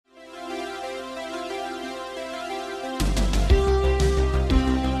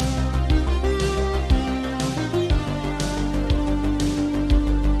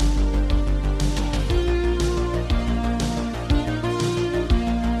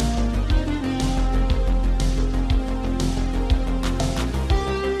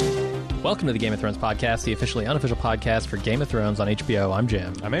Welcome to the Game of Thrones podcast, the officially unofficial podcast for Game of Thrones on HBO. I'm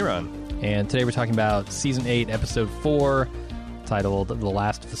Jim. I'm Aaron. And today we're talking about Season 8, Episode 4, titled The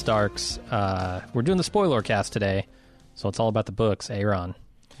Last of the Starks. We're doing the spoiler cast today, so it's all about the books. Aaron,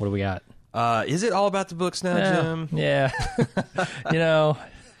 what do we got? Is it all about the books now, Jim? Yeah. You know...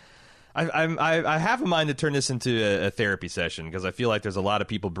 I have a mind to turn this into a therapy session because I feel like there's a lot of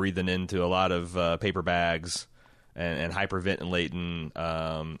people breathing into a lot of paper bags and hyperventilating,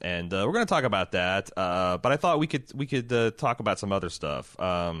 and we're going to talk about that. But I thought we could talk about some other stuff.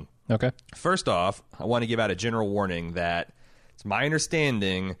 Okay. First off, I want to give out a general warning that it's my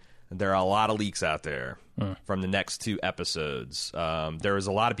understanding there are a lot of leaks out there from the next two episodes. There is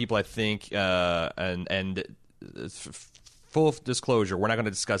a lot of people, I think, and full disclosure, we're not going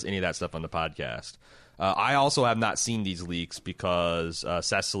to discuss any of that stuff on the podcast. I also have not seen these leaks because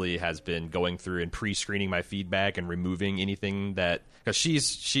Cecily has been going through and pre-screening my feedback and removing anything that, because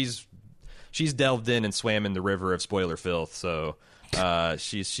she's delved in and swam in the river of spoiler filth. So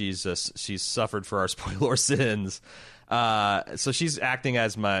she's suffered for our spoiler sins. So she's acting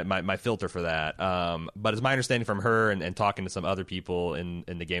as my filter for that. But it's my understanding from her and talking to some other people in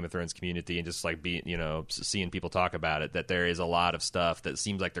the Game of Thrones community and just like seeing people talk about it, that there is a lot of stuff that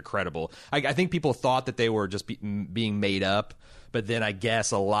seems like they're credible. I think people thought that they were just being made up, but then I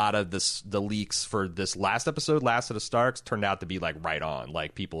guess a lot of the leaks for this last episode, Last of the Starks, turned out to be like right on.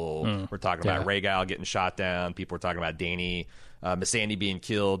 Like people were talking about Rhaegal getting shot down. People were talking about Dany, Missandei being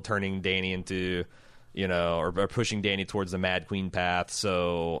killed, turning Dany into... or pushing Dany towards the Mad Queen path.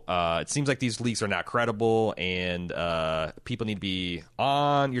 So it seems like these leaks are not credible, and people need to be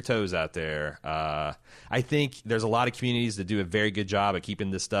on your toes out there. I think there's a lot of communities that do a very good job at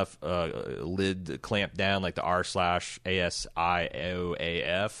keeping this stuff lid clamped down, like the r/ASIOAF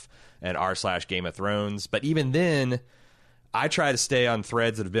and r/Game of Thrones. But even then, I try to stay on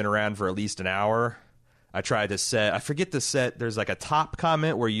threads that have been around for at least an hour. I tried to set. I forget to set. There's like a top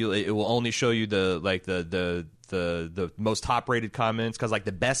comment where it will only show you the most top rated comments, because like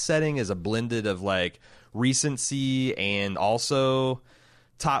the best setting is a blended of like recency and also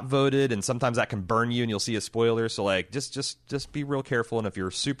top voted, and sometimes that can burn you and you'll see a spoiler. So like just be real careful. And if you're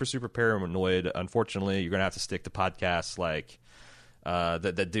super paranoid, unfortunately, you're gonna have to stick to podcasts like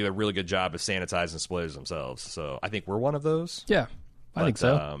that do a really good job of sanitizing spoilers themselves. So I think we're one of those. Yeah, I think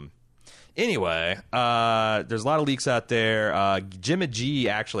so. Anyway, there's a lot of leaks out there. Jim and G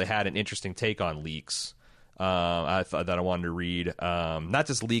actually had an interesting take on leaks. I thought that I wanted to read. Not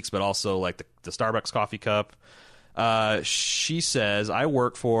just leaks, but also like the Starbucks coffee cup. She says, I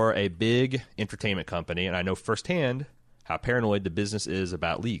work for a big entertainment company, and I know firsthand how paranoid the business is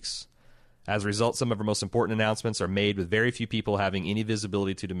about leaks. As a result, some of our most important announcements are made with very few people having any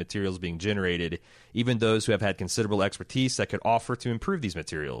visibility to the materials being generated, even those who have had considerable expertise that could offer to improve these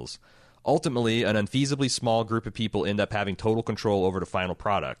materials. Ultimately, an unfeasibly small group of people end up having total control over the final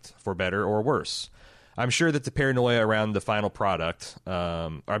product, for better or worse. I'm sure that the paranoia around the final product,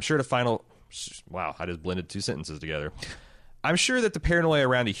 wow, I just blended two sentences together. I'm sure that the paranoia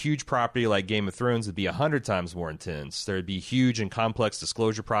around a huge property like Game of Thrones would be 100 times more intense. There would be huge and complex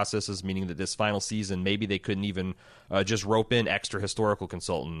disclosure processes, meaning that this final season, maybe they couldn't even just rope in extra historical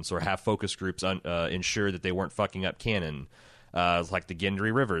consultants or have focus groups ensure that they weren't fucking up canon. Like the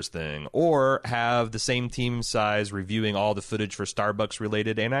Gendry Rivers thing, or have the same team size reviewing all the footage for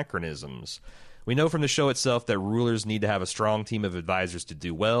Starbucks-related anachronisms. We know from the show itself that rulers need to have a strong team of advisors to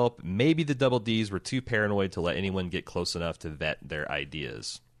do well. But maybe the Double Ds were too paranoid to let anyone get close enough to vet their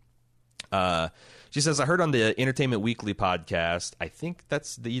ideas. She says, I heard on the Entertainment Weekly podcast, I think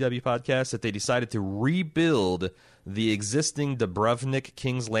that's the EW podcast, that they decided to rebuild the existing Dubrovnik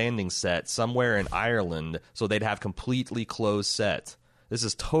King's Landing set somewhere in Ireland so they'd have completely closed set. This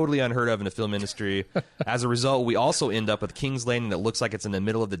is totally unheard of in the film industry. As a result, we also end up with King's Landing that looks like it's in the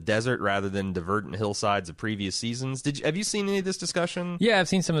middle of the desert rather than the verdant hillsides of previous seasons. Have you seen any of this discussion? Yeah, I've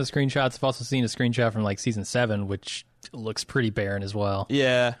seen some of the screenshots. I've also seen a screenshot from like season 7, which looks pretty barren as well.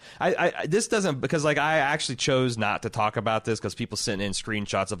 Yeah, I this doesn't, because like I actually chose not to talk about this because people sent in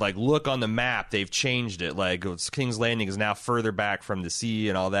screenshots of like, look on the map, they've changed it. Like King's Landing is now further back from the sea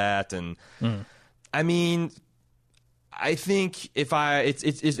and all that. And I mean, I think if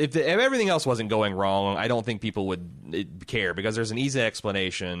everything else wasn't going wrong, I don't think people would care, because there's an easy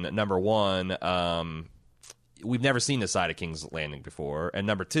explanation. Number one, we've never seen this side of King's Landing before, and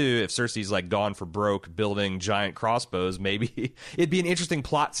number two, if Cersei's like gone for broke building giant crossbows, maybe it'd be an interesting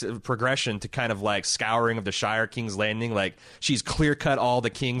plot progression to kind of like scouring of the Shire, King's Landing. Like she's clear cut all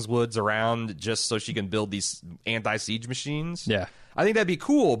the King's Woods around just so she can build these anti-siege machines. Yeah, I think that'd be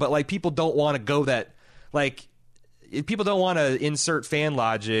cool, but like people don't want to go that like. people don't want to insert fan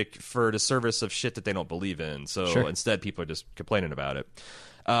logic for the service of shit that they don't believe in. So Sure. instead, people are just complaining about it.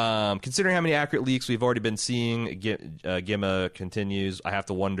 Considering how many accurate leaks we've already been seeing, Gimma continues, I have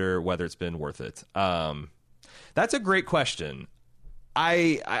to wonder whether it's been worth it. That's a great question.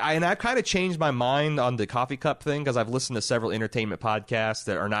 I've kind of changed my mind on the coffee cup thing because I've listened to several entertainment podcasts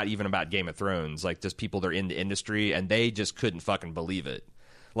that are not even about Game of Thrones, like just people that are in the industry, and they just couldn't fucking believe it.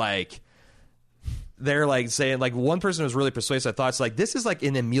 Like, they're like saying, like, one person was really persuasive. I thought, it's like, this is like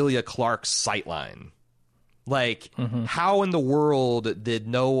an Emilia Clarke sightline. Like, how in the world did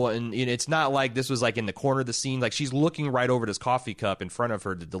no one, you know, it's not like this was like in the corner of the scene. Like, she's looking right over this coffee cup in front of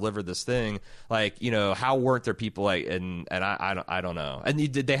her to deliver this thing. Like, you know, how weren't there people like, and I don't know. And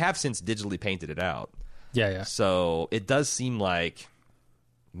they have since digitally painted it out. Yeah. So it does seem like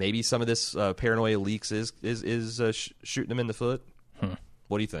maybe some of this paranoia leaks is shooting them in the foot.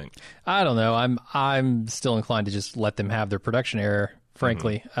 What do you think? I don't know. I'm still inclined to just let them have their production error,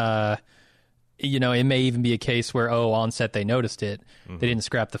 frankly. You know, it may even be a case where, on set they noticed it. They didn't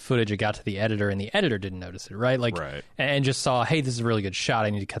scrap the footage. It got to the editor, and the editor didn't notice it, right? Like, Right. And just saw, hey, this is a really good shot. I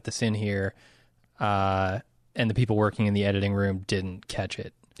need to cut this in here. And the people working in the editing room didn't catch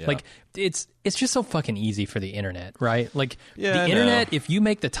it. Yeah. Like, it's just so fucking easy for the internet, right? Like, Yeah, the I internet, know. if you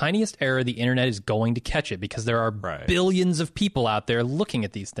make the tiniest error, the internet is going to catch it because there are Right. billions of people out there looking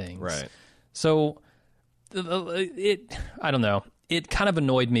at these things. Right. So, I don't know. It kind of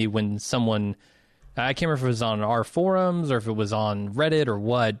annoyed me when someone, I can't remember if it was on our forums or if it was on Reddit or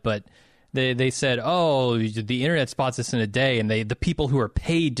what, but they said, the internet spots this in a day, and the people who are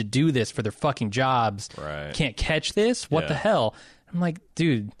paid to do this for their fucking jobs Right. can't catch this? What the Yeah. hell? I'm like,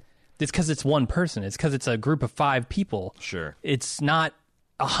 dude, it's because it's one person. It's because it's a group of 5 people. Sure. It's not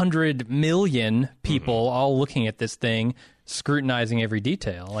 100 million people all looking at this thing, scrutinizing every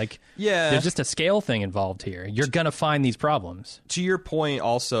detail. Like, Yeah. there's just a scale thing involved here. You're gonna find these problems. To your point,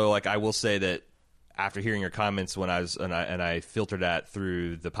 also, like, I will say that after hearing your comments when I filtered that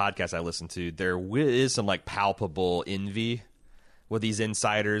through the podcast I listened to, there is some like palpable envy with these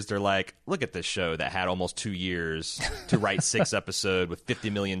insiders. They're like, look at this show that had almost 2 years to write 6 episodes with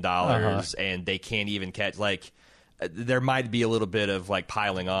 $50 million, and they can't even catch, like, there might be a little bit of like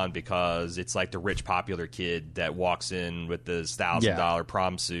piling on because it's like the rich popular kid that walks in with this $1,000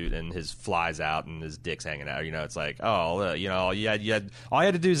 prom suit and his flies out and his dick's hanging out. You know, it's like, you know, all you had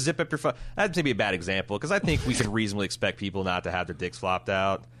to do is zip up your phone. That'd be a bad example because I think we can reasonably expect people not to have their dicks flopped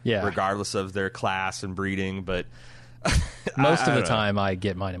out, regardless of their class and breeding. But Most of the don't know. time, I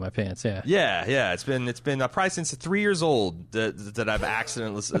get mine in my pants. Yeah. Yeah. It's been probably since 3 years old that I've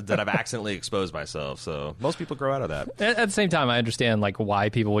accidentally exposed myself. So most people grow out of that. At the same time, I understand like why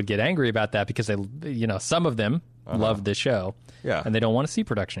people would get angry about that because they, you know, some of them love this show, Yeah. and they don't want to see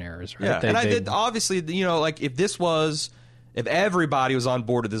production errors. Right? Yeah, They- and I they- did obviously, you know, like if everybody was on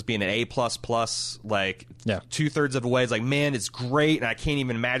board with this being an A++, like Yeah. 2/3 of the way, it's like, man, it's great, and I can't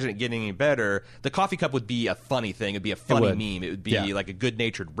even imagine it getting any better. The coffee cup would be a funny thing. It'd be a funny would. meme. It would be Yeah. like a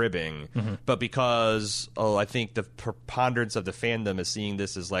good-natured ribbing. But because, I think the preponderance of the fandom is seeing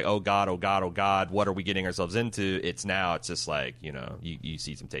this as like, oh God, what are we getting ourselves into? It's just like, you know, you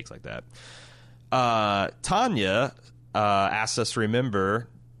see some takes like that. Tanya asked us to remember,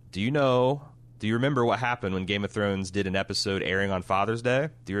 do you remember what happened when Game of Thrones did an episode airing on Father's Day?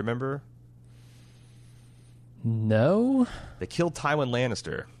 Do you remember? No. They killed Tywin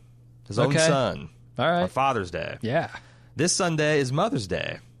Lannister, his own Okay. son, All on right. Father's Day. Yeah. This Sunday is Mother's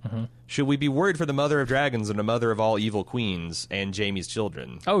Day. Should we be worried for the mother of dragons and the mother of all evil queens and Jaime's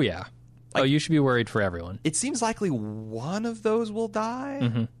children? Oh yeah. You should be worried for everyone. It seems likely one of those will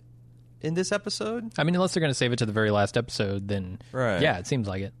die in this episode. I mean, unless they're going to save it to the very last episode, then Right. yeah, it seems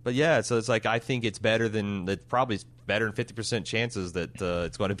like it. But yeah, so it's like I think it's better than it's probably better than 50% chances that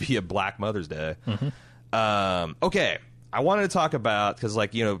it's going to be a Black Mother's Day. Okay, I wanted to talk about because,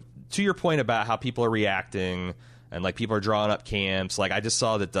 like, you know, to your point about how people are reacting and like people are drawing up camps. Like I just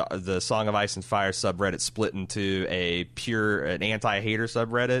saw that the Song of Ice and Fire subreddit split into an anti-hater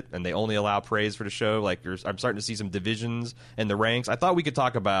subreddit, and they only allow praise for the show. Like I'm starting to see some divisions in the ranks. I thought we could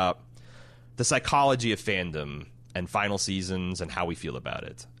talk about the psychology of fandom and final seasons and how we feel about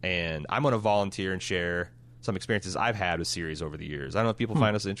it. And I'm going to volunteer and share some experiences I've had with series over the years. I don't know if people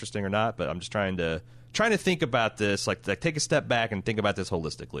find this interesting or not, but I'm just trying to think about this, like take a step back and think about this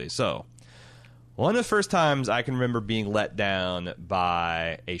holistically. So one of the first times I can remember being let down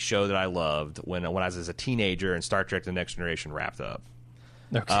by a show that I loved when I was as a teenager and Star Trek The Next Generation wrapped up.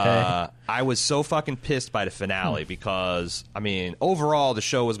 Okay. I was so fucking pissed by the finale because, I mean, overall the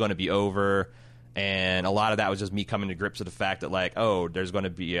show was going to be over, And a lot of that was just me coming to grips with the fact that, like, oh,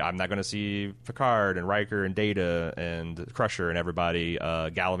 I'm not going to see Picard and Riker and Data and Crusher and everybody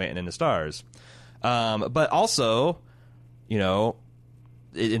gallivanting in the stars. But also, you know,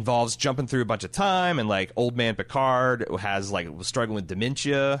 it involves jumping through a bunch of time, and like old man Picard was struggling with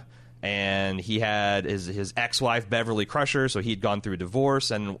dementia, and he had his ex-wife Beverly Crusher, so he'd gone through a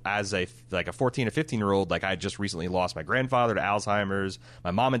divorce, and as a 14 or 15-year-old, like, I just recently lost my grandfather to Alzheimer's.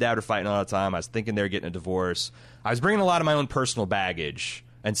 My mom and dad were fighting all the time. I was thinking they were getting a divorce. I was bringing a lot of my own personal baggage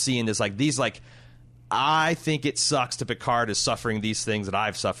and seeing this, like, these, like, I think it sucks to Picard is suffering these things that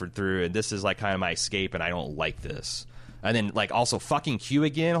I've suffered through, and this is like kind of my escape, and I don't like this. And then, like, also fucking Q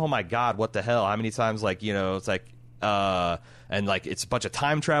again. Oh my god, what the hell? How many times, like, you know, it's like, and like it's a bunch of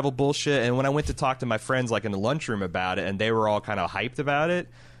time travel bullshit. And when I went to talk to my friends, like, in the lunchroom about it, and they were all kind of hyped about it,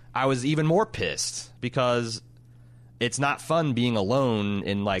 I was even more pissed because it's not fun being alone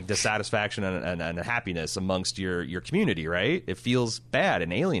in, like, dissatisfaction and happiness amongst your community, right? It feels bad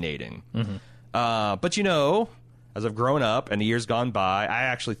and alienating. Mm-hmm. But, you know, as I've grown up and the years gone by, I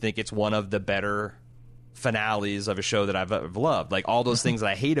actually think it's one of the better finales of a show that I've loved. Like, all those things that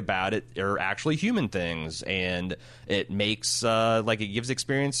I hate about it are actually human things, and it makes like, it gives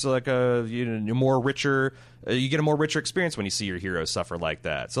experience like a more richer. You get a more richer experience when you see your heroes suffer like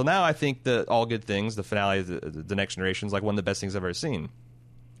that. So now I think that All Good Things, the finale of the Next Generation, is like one of the best things I've ever seen.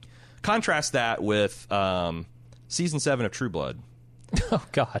 Contrast that with season 7 of True Blood. Oh,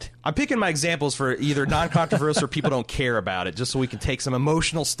 God. I'm picking my examples for either non-controversial or people don't care about it, just so we can take some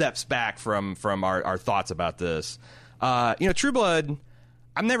emotional steps back from our thoughts about this. You know, True Blood,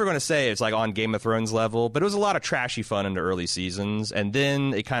 I'm never going to say it's like on Game of Thrones level, but it was a lot of trashy fun in the early seasons, and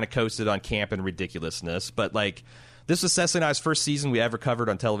then it kind of coasted on camp and ridiculousness. But, like, this was Cecily and I's first season we ever covered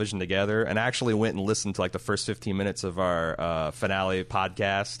on television together, and I actually went and listened to, like, the first 15 minutes of our finale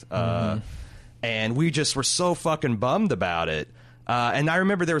podcast, and we just were so fucking bummed about it. And I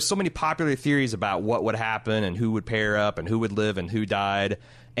remember there were so many popular theories about what would happen and who would pair up and who would live and who died.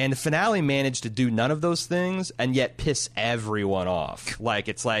 And the finale managed to do none of those things and yet piss everyone off. Like,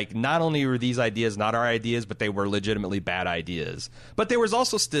 it's like, not only were these ideas not our ideas, but they were legitimately bad ideas. But there was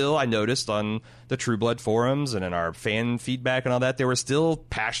also still, I noticed on the True Blood forums and in our fan feedback and all that, there were still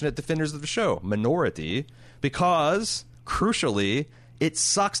passionate defenders of the show. Minority. Because, crucially, it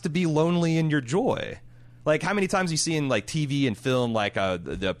sucks to be lonely in your joy. Like, how many times you see in, like, TV and film, like,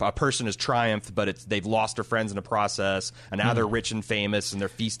 a person has triumphed, but they've lost their friends in the process, and now they're rich and famous, and they're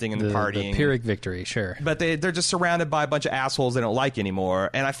feasting and partying. The Pyrrhic victory, sure. But they're just surrounded by a bunch of assholes they don't like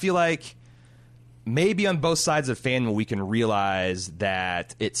anymore. And I feel like maybe on both sides of fandom we can realize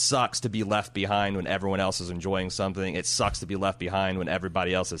that it sucks to be left behind when everyone else is enjoying something. It sucks to be left behind when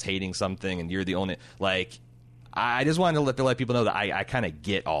everybody else is hating something, and you're the only... Like, I just wanted to let people know that I kind of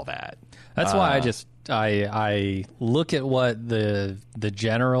get all that. That's why I look at what the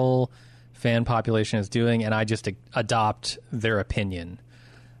general fan population is doing, and I just adopt their opinion.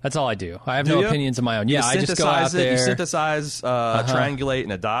 That's all I do. I have no opinions of my own. Yeah, I just go out there. You synthesize, triangulate,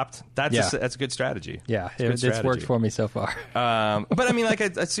 and adopt. That's a good strategy. Yeah, it's worked for me so far. But I mean, like,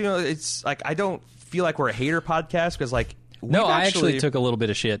 it's, you know, it's like, I don't feel like we're a hater podcast because, like, no, I actually took a little bit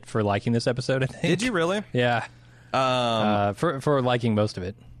of shit for liking this episode, I think. Did you really? Yeah. For liking most of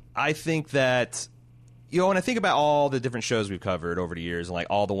it. I think that, you know, when I think about all the different shows we've covered over the years, and like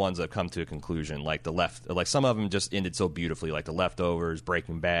all the ones that have come to a conclusion, like some of them just ended so beautifully, like The Leftovers,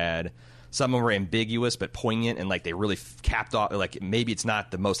 Breaking Bad. Some of them were ambiguous but poignant, and like they really capped off. Like, maybe it's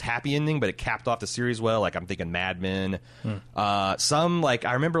not the most happy ending, but it capped off the series well. Like, I'm thinking Mad Men. Some, like,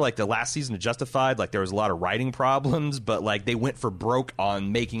 I remember, like, the last season of Justified. Like, there was a lot of writing problems, but like they went for broke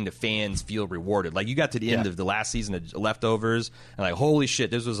on making the fans feel rewarded. Like, you got to the end of the last season of Leftovers, and like, holy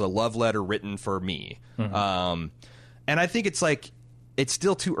shit, this was a love letter written for me. And I think it's like, it's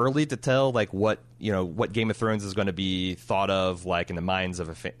still too early to tell, like, what Game of Thrones is going to be thought of, like, in the minds of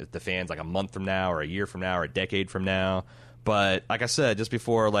the fans, like, a month from now or a year from now or a decade from now. But like I said, just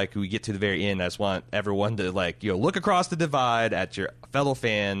before, like, we get to the very end, I just want everyone to, like, you know, look across the divide at your fellow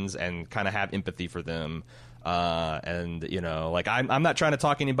fans and kind of have empathy for them. And, you know, like, I'm not trying to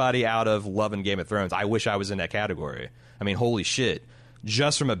talk anybody out of loving Game of Thrones. I wish I was in that category. I mean, holy shit.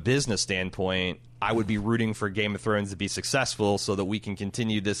 Just from a business standpoint, I would be rooting for Game of Thrones to be successful so that we can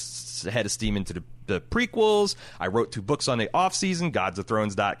continue this head of steam into the prequels. I wrote 2 books on the off-season,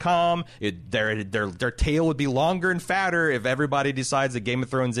 godsofthrones.com. Their tale would be longer and fatter if everybody decides that Game of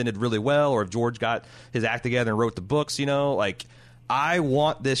Thrones ended really well, or if George got his act together and wrote the books, you know? Like, I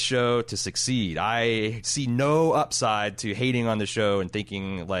want this show to succeed. I see no upside to hating on the show and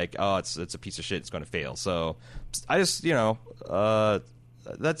thinking, like, oh, it's a piece of shit, it's going to fail. So I just, you know,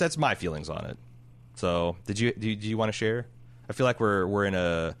 that's my feelings on it. So do you want to share? I feel like we're in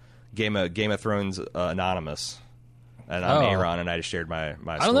a Game of Thrones anonymous, and I'm Aaron, and I just shared my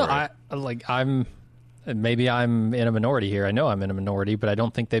story. I don't know. Maybe I'm in a minority here. I know I'm in a minority, but I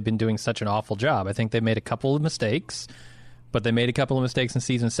don't think they've been doing such an awful job. I think they made a couple of mistakes, but they made a couple of mistakes in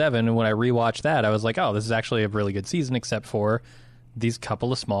season 7, and when I rewatched that, I was like, oh, this is actually a really good season, except for these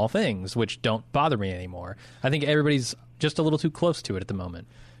couple of small things, which don't bother me anymore. I think everybody's just a little too close to it at the moment.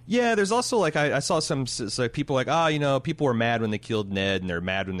 Yeah, there's also, like, I saw some people like, people were mad when they killed Ned, and they're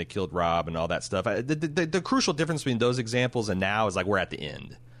mad when they killed Rob and all that stuff. The crucial difference between those examples and now is, like, we're at the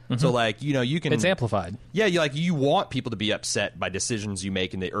end. So, like, you can... It's amplified. Yeah, you want people to be upset by decisions you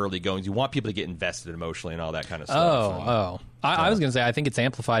make in the early goings. You want people to get invested emotionally and all that kind of stuff. I was going to say, I think it's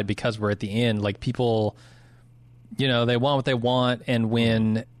amplified because we're at the end. Like, people, they want what they want, and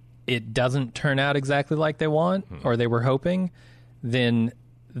when it doesn't turn out exactly like they want, or they were hoping, then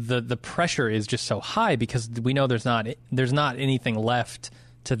the pressure is just so high because we know there's not anything left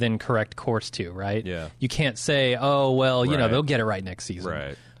to then correct course to, right? Yeah. You can't say, oh, well, Right. They'll get it right next season.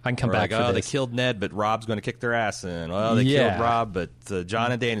 Right. I can come Or back like, for they this. killed Ned, but Rob's going to kick their ass in. Well, they killed Rob, but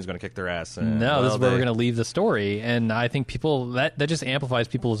John and Dany's going to kick their ass in. No, this is where we're going to leave the story. And I think people, that just amplifies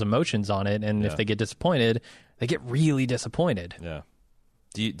people's emotions on it. And if they get disappointed, they get really disappointed. Yeah.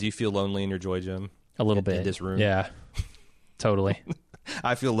 Do you feel lonely in your joy, Jim? A little bit. In this room? Yeah, totally.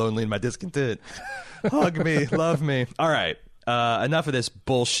 I feel lonely in my discontent. Hug me, love me. All right. Enough of this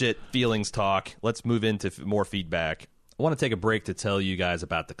bullshit feelings talk. Let's move into more feedback. I want to take a break to tell you guys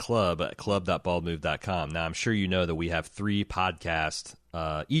about the club at club.baldmove.com. Now, I'm sure you know that we have 3 podcasts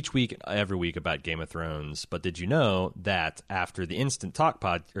each week, every week about Game of Thrones. But did you know that after the Instant Take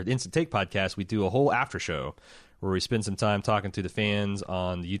podcast, we do a whole after show where we spend some time talking to the fans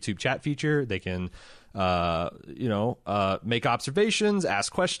on the YouTube chat feature. They can, make observations,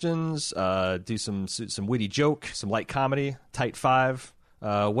 ask questions, do some witty joke, some light comedy, tight 5.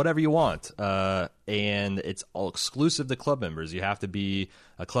 Whatever you want. And it's all exclusive to club members. You have to be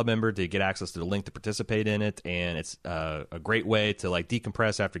a club member to get access to the link to participate in it. And it's a great way to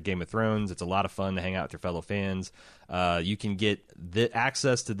decompress after Game of Thrones. It's a lot of fun to hang out with your fellow fans. You can get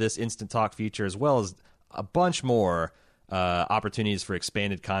access to this Instant Talk feature as well as a bunch more opportunities for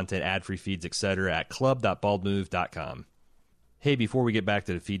expanded content, ad-free feeds, etc. at club.baldmove.com. Hey, before we get back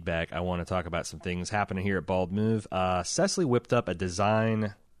to the feedback, I want to talk about some things happening here at Bald Move. Cecily whipped up a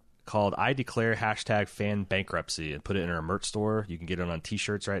design called I Declare #FanBankruptcy and put it in our merch store. You can get it on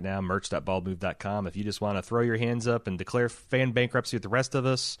t-shirts right now, merch.baldmove.com. If you just want to throw your hands up and declare fan bankruptcy with the rest of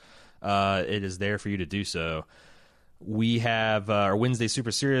us, it is there for you to do so. We have our Wednesday Super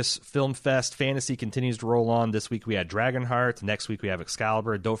Serious Film Fest. Fantasy continues to roll on. This week we had Dragonheart. Next week we have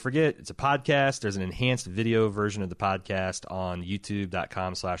Excalibur. Don't forget, it's a podcast. There's an enhanced video version of the podcast on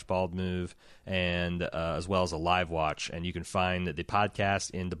youtube.com/baldmove and as well as a live watch. And you can find the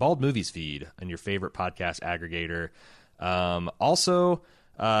podcast in the Bald Movies feed on your favorite podcast aggregator. Also,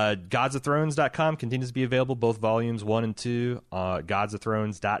 godsofthrones.com continues to be available, both volumes 1 and 2.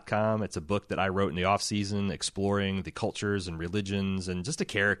 Godsofthrones.com. It's a book that I wrote in the off season, exploring the cultures and religions and just the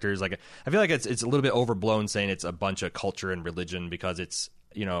characters. Like, I feel like it's a little bit overblown saying it's a bunch of culture and religion because it's,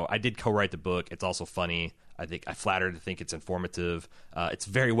 I did co-write the book. It's also funny. I flatter to think it's informative. It's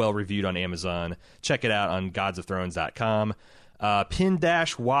very well reviewed on Amazon. Check it out on godsofthrones.com.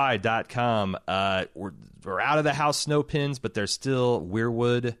 Pin-y.com. We're out of the house snow pins, but there's still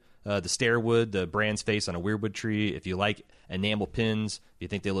Weirwood, the Stairwood, the brand's face on a Weirwood tree. If you like enamel pins, you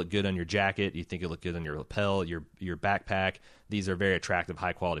think they look good on your jacket, you think they look good on your lapel, your backpack, these are very attractive,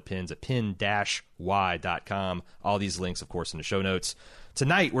 high-quality pins at pin-y.com. All these links, of course, in the show notes.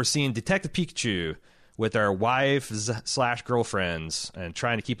 Tonight, we're seeing Detective Pikachu with our wives/girlfriends and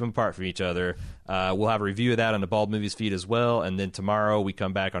trying to keep them apart from each other. We'll have a review of that on the Bald Movies feed as well. And then tomorrow we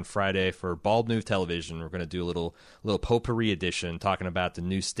come back on Friday for Bald Move Television. We're going to do a little potpourri edition talking about the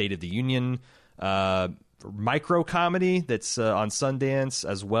new State of the Union micro comedy that's on Sundance,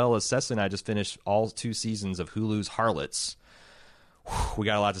 as well as Cecily and I just finished all 2 seasons of Hulu's Harlots. We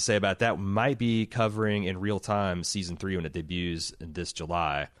got a lot to say about that. We might be covering in real time season 3 when it debuts this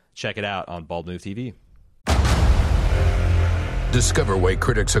July. Check it out on Bald Move TV. Discover why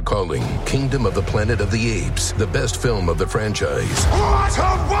critics are calling Kingdom of the Planet of the Apes the best film of the franchise. What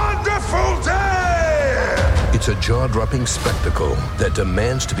a wonderful day! It's a jaw-dropping spectacle that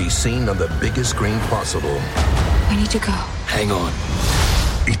demands to be seen on the biggest screen possible. We need to go. Hang on.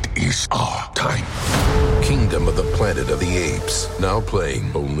 It is our time. Kingdom of the Planet of the Apes. Now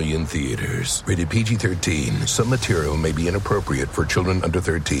playing only in theaters. Rated PG-13. Some material may be inappropriate for children under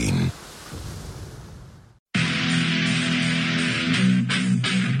 13.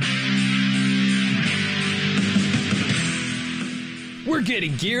 We're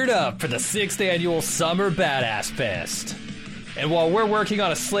getting geared up for the 6th annual Summer Badass Fest. And while we're working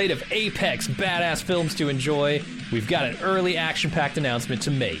on a slate of apex badass films to enjoy, we've got an early action-packed announcement to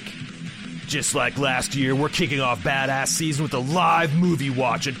make. Just like last year, we're kicking off Badass Season with a live movie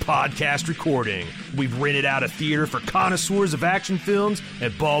watch and podcast recording. We've rented out a theater for connoisseurs of action films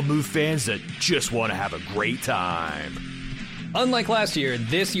and Bald Move fans that just want to have a great time. Unlike last year,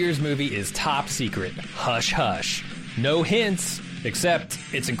 this year's movie is top secret. Hush hush. No hints, except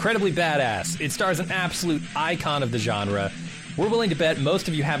it's incredibly badass. It stars an absolute icon of the genre. We're willing to bet most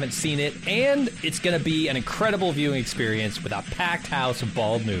of you haven't seen it, and it's going to be an incredible viewing experience with a packed house of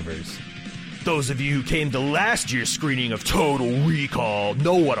bald movers. Those of you who came to last year's screening of Total Recall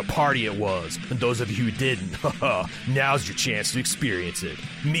know what a party it was. And those of you who didn't, now's your chance to experience it.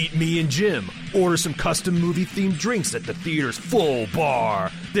 Meet me and Jim, order some custom movie-themed drinks at the theater's full bar,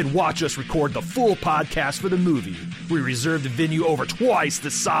 then watch us record the full podcast for the movie. We reserved the venue over twice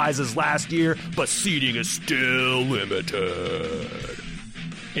the size as last year, but seating is still limited.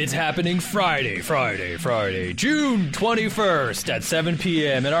 It's happening Friday, June 21st at 7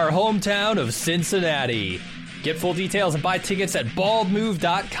 p.m. in our hometown of Cincinnati. Get full details and buy tickets at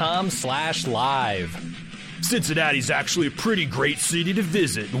baldmove.com/live. Cincinnati's actually a pretty great city to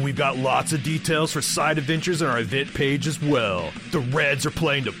visit, and we've got lots of details for side adventures on our event page as well. The Reds are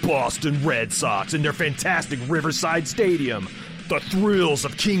playing the Boston Red Sox in their fantastic Riverside Stadium. The thrills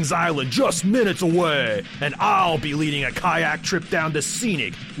of Kings Island just minutes away, and I'll be leading a kayak trip down the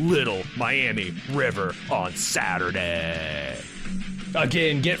scenic Little Miami River on Saturday.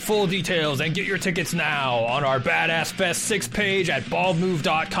 Again, get full details and get your tickets now on our Badass Fest 6 page at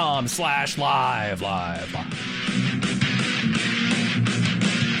baldmove.com/live.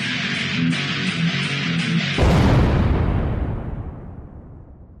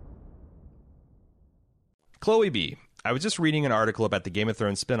 Chloe B. I was just reading an article about the Game of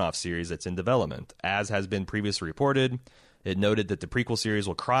Thrones spin-off series that's in development. As has been previously reported, it noted that the prequel series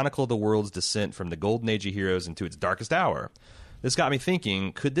will chronicle the world's descent from the golden age of heroes into its darkest hour. This got me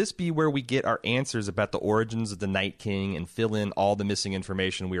thinking, could this be where we get our answers about the origins of the Night King and fill in all the missing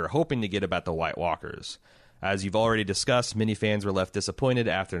information we were hoping to get about the White Walkers? As you've already discussed, many fans were left disappointed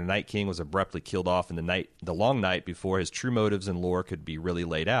after the Night King was abruptly killed off in the long night before his true motives and lore could be really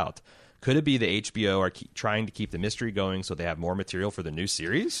laid out. Could it be the HBO are trying to keep the mystery going so they have more material for the new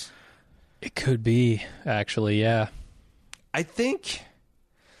series? It could be, actually, yeah. I think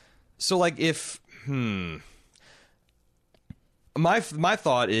so. Like, if my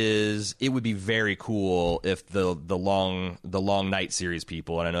thought is, it would be very cool if the long night series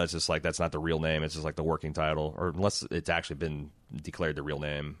people, and I know it's just like that's not the real name, it's just like the working title, or unless it's actually been declared the real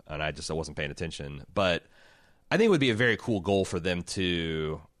name, and I wasn't paying attention. But I think it would be a very cool goal for them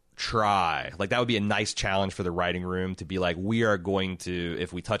to try. Like, that would be a nice challenge for the writing room to be like, we are going to,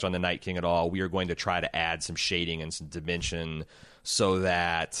 if we touch on the Night King at all, we are going to try to add some shading and some dimension so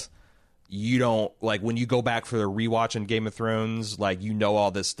that you don't, like, when you go back for the rewatch in Game of Thrones, like, you know all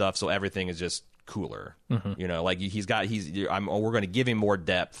this stuff, so everything is just cooler. You know, like, we're going to give him more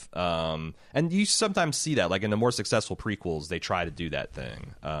depth, and you sometimes see that, like in the more successful prequels, they try to do that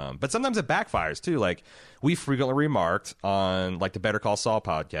thing, but sometimes it backfires too. Like, we frequently remarked on, like, the Better Call Saul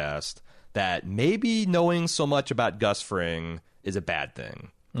podcast that maybe knowing so much about Gus Fring is a bad thing.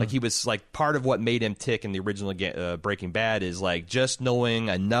 Like, he was, like, part of what made him tick in the original Breaking Bad is, like, just knowing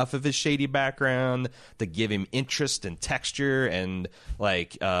enough of his shady background to give him interest and texture and,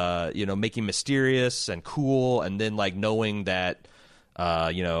 like, make him mysterious and cool, and then, like, knowing that,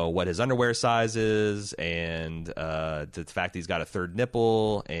 what his underwear size is, and the fact that he's got a third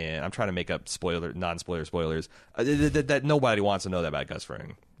nipple, and I'm trying to make up non-spoiler spoilers, that nobody wants to know that about Gus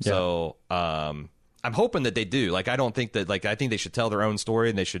Fring. Yeah. So, I'm hoping that they do. Like, I don't think that, like, I think they should tell their own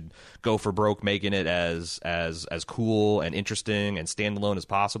story, and they should go for broke making it as cool and interesting and standalone as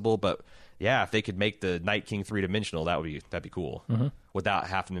possible. But yeah, if they could make the Night King 3-dimensional, that'd be cool. Without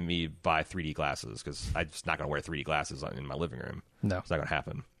having to me buy 3D glasses, because I'm just not going to wear 3D glasses in my living room. No, it's not going to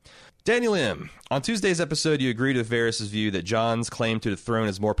happen. Daniel M. On Tuesday's episode, you agreed with Varys' view that Jon's claim to the throne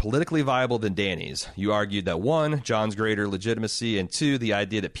is more politically viable than Dany's. You argued that 1, Jon's greater legitimacy, and 2, the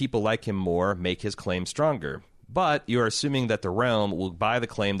idea that people like him more make his claim stronger. But you are assuming that the realm will buy the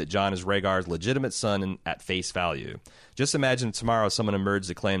claim that Jon is Rhaegar's legitimate son at face value. Just imagine tomorrow someone emerged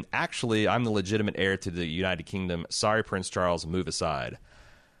to claim, actually, I'm the legitimate heir to the United Kingdom. Sorry, Prince Charles, move aside.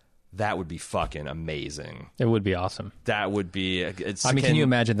 That would be fucking amazing. It would be awesome. That would be. Can you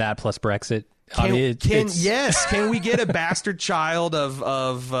imagine that plus Brexit? Yes. Can we get a bastard child of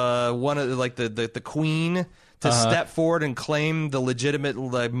one of, like, the queen to step forward and claim the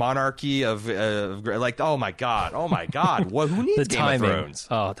legitimate monarchy of oh my god, who needs The Game timing. of Thrones?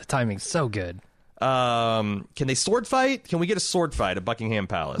 Oh, the timing's so good. Can they sword fight? Can we get a sword fight at Buckingham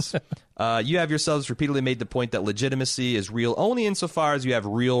Palace? You have yourselves repeatedly made the point that legitimacy is real only insofar as you have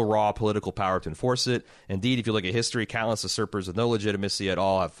real, raw political power to enforce it. Indeed, if you look at history, countless usurpers with no legitimacy at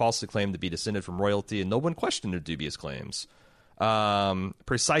all have falsely claimed to be descended from royalty, and no one questioned their dubious claims.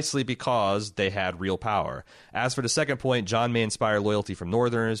 Precisely because they had real power. As for the second point, Jon may inspire loyalty from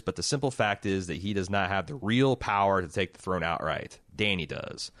Northerners, but the simple fact is that he does not have the real power to take the throne outright. Dany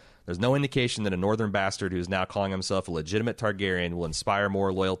does. There's no indication that a Northern bastard who is now calling himself a legitimate Targaryen will inspire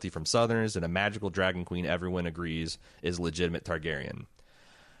more loyalty from Southerners than a magical dragon queen everyone agrees is legitimate Targaryen.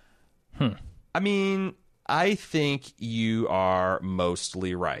 I mean, I think you are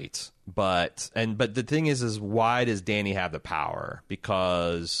mostly right, but the thing is why does Dany have the power?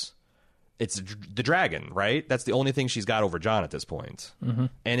 Because it's the dragon, right? That's the only thing she's got over Jon at this point. Mm-hmm.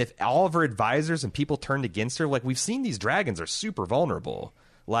 And if all of her advisors and people turned against her, like we've seen, these dragons are super vulnerable.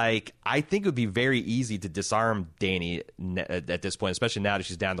 Like, I think it would be very easy to disarm Dany at this point, especially now that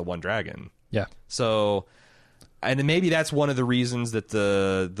she's down to one dragon. Yeah. So, and then maybe that's one of the reasons that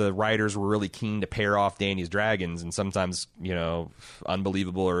the writers were really keen to pair off Dany's dragons in sometimes,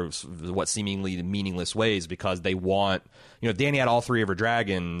 unbelievable or what seemingly meaningless ways, because they want, Dany had all three of her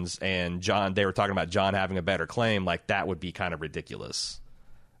dragons, and they were talking about Jon having a better claim. Like, that would be kind of ridiculous.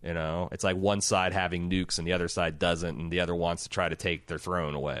 It's like one side having nukes and the other side doesn't, and the other wants to try to take their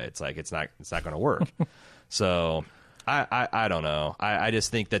throne away. It's like it's not going to work. So I don't know. I just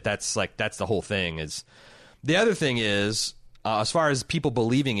think that's the whole thing. Is the other thing is as far as people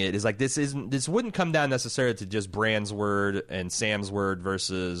believing it is like this wouldn't come down necessarily to just Bran's word and Sam's word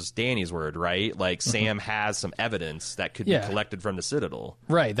versus Dany's word, right? Like Sam has some evidence that could be collected from the Citadel,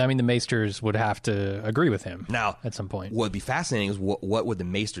 right? I mean, the Maesters would have to agree with him now at some point. What would be fascinating is what would the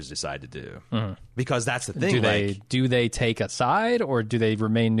Maesters decide to do? Mm-hmm. Because that's the thing. Do they take a side, or do they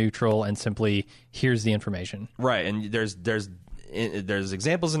remain neutral and simply here's the information? Right, and there's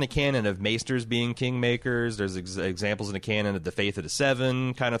examples in the canon of Maesters being kingmakers. There's examples in the canon of the Faith of the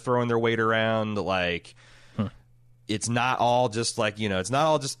Seven kind of throwing their weight around. Like, it's not all just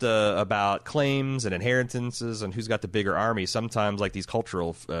about claims and inheritances and who's got the bigger army. Sometimes like these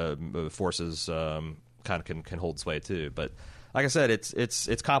cultural forces kind of can hold sway too. But like I said,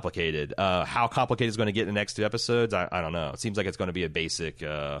 it's complicated. How complicated it's going to get in the next two episodes, I don't know. It seems like it's going to be a basic.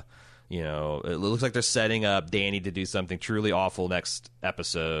 It looks like they're setting up Dany to do something truly awful next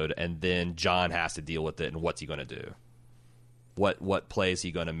episode, and then Jon has to deal with it. And what's he going to do? What play is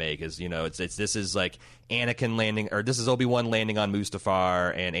he going to make? Is this is like Anakin landing, or this is Obi-Wan landing on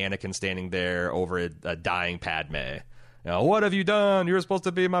Mustafar, and Anakin standing there over a dying Padme. What have you done? You were supposed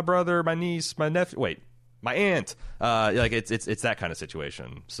to be my brother, my niece, my nephew. Wait, my aunt. It's that kind of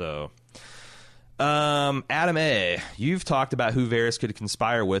situation. So. Adam A., you've talked about who Varys could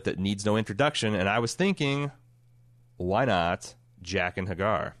conspire with that needs no introduction, and I was thinking, why not Jaqen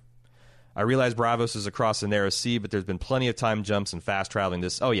H'ghar? I realize Braavos is across the narrow sea, but there's been plenty of time jumps and fast traveling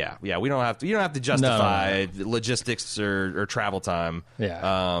this. Oh yeah, you don't have to justify logistics or travel time.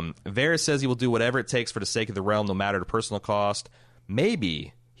 Yeah. Varys says he will do whatever it takes for the sake of the realm, no matter the personal cost.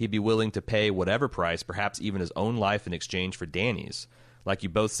 Maybe he'd be willing to pay whatever price, perhaps even his own life in exchange for Dany's. Like you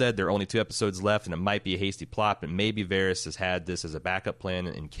both said, there are only 2 episodes left, and it might be a hasty plot, but maybe Varys has had this as a backup plan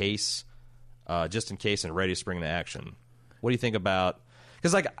just in case, and ready to spring into action. What do you think about...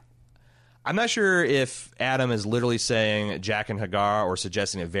 Because, I'm not sure if Adam is literally saying Jaqen H'ghar or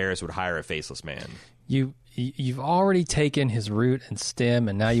suggesting that Varys would hire a faceless man. You've already taken his root and stem,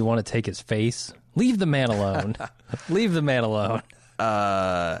 and now you want to take his face? Leave the man alone. Leave the man alone.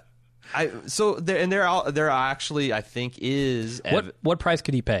 There actually, I think, is what price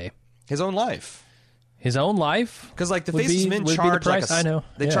could he pay? His own life. His own life? Because the faceless men charge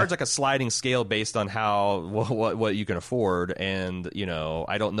charge like a sliding scale based on what you can afford, and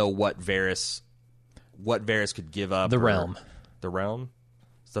I don't know what Varys could give up. The realm. The realm.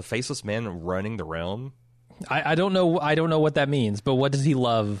 Is the faceless man running the realm? I don't know. I don't know what that means. But what does he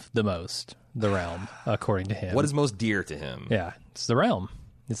love the most? The realm, according to him. What is most dear to him? Yeah, it's the realm.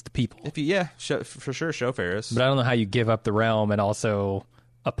 It's the people. For sure, show Ferris. But I don't know how you give up the realm and also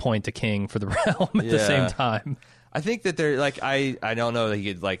appoint a king for the realm at the same time. I think that they're I don't know.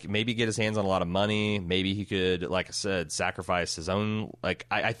 He could maybe get his hands on a lot of money. Maybe he could, like I said, sacrifice his own.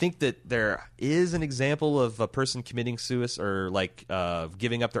 I think that there is an example of a person committing suicide or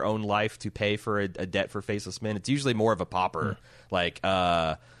giving up their own life to pay for a debt for faceless men. It's usually more of a pauper.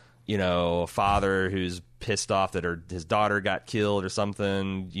 a father who's pissed off that his daughter got killed or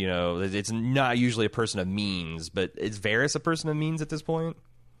something. It's not usually a person of means, but is Varys a person of means at this point?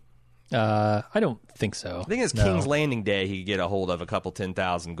 I don't think so. I think it's King's Landing Day. He could get a hold of a couple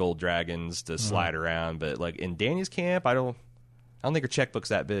 10,000 gold dragons to slide around, but like in Dany's camp, I don't think her checkbook's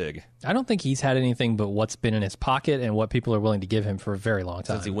that big. I don't think he's had anything but what's been in his pocket and what people are willing to give him for a very long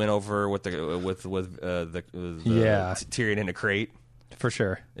time. Since he went over with the Tyrion in a crate, for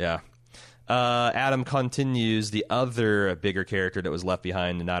sure. Yeah. Adam continues. The other bigger character that was left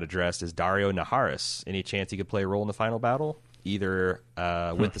behind and not addressed is Daario Naharis. Any chance he could play a role in the final battle, either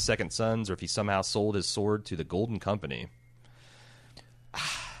with the Second Sons or if he somehow sold his sword to the Golden Company?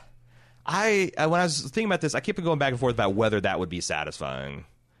 When I was thinking about this, I kept going back and forth about whether that would be satisfying.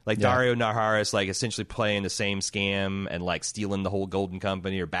 Like Daario Naharis, like essentially playing the same scam and like stealing the whole Golden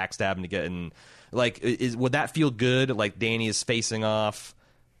Company or backstabbing to get in. Like, would that feel good? Like Dany is facing off.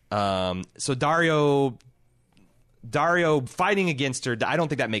 So Daario fighting against her, I don't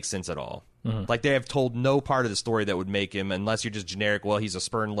think that makes sense at all. Mm-hmm. Like, they have told no part of the story that would make him, unless you're just generic, well, he's a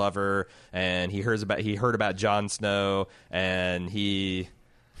spurn lover and he heard about Jon Snow and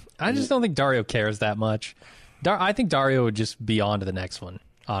I just don't think Daario cares that much. I think Daario would just be on to the next one,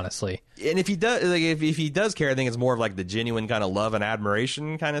 honestly. And if he does, like, if he does care, I think it's more of like the genuine kind of love and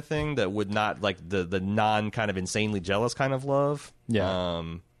admiration kind of thing that would not like the non kind of insanely jealous kind of love. Yeah.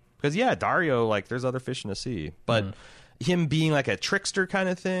 Because Daario, like, there's other fish in the sea, but him being like a trickster kind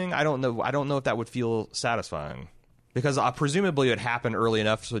of thing, I don't know if that would feel satisfying. Because presumably it would happen early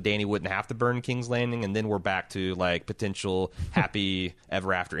enough so Dany wouldn't have to burn King's Landing, and then we're back to like potential happy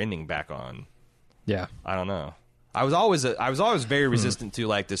ever after ending back on. Yeah, I don't know. I was always very resistant to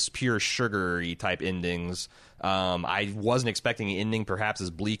like this pure sugary type endings. I wasn't expecting an ending perhaps as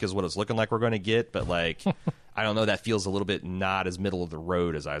bleak as what it's looking like we're going to get, but like I don't know, that feels a little bit not as middle of the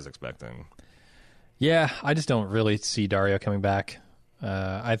road as I was expecting. Yeah, I just don't really see Daario coming back.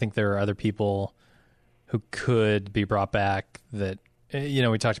 I think there are other people who could be brought back that,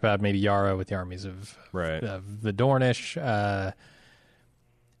 we talked about maybe Yara with the armies of the Dornish.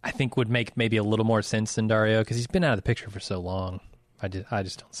 I think would make maybe a little more sense than Daario because he's been out of the picture for so long. I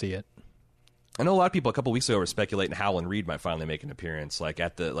just don't see it. I know a lot of people a couple weeks ago were speculating Howland Reed might finally make an appearance,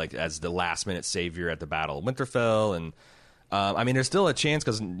 as the last minute savior at the Battle of Winterfell, and there's still a chance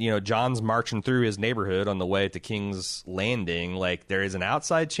because Jon's marching through his neighborhood on the way to King's Landing. Like, there is an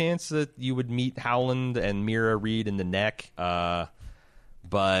outside chance that you would meet Howland and Mira Reed in the neck.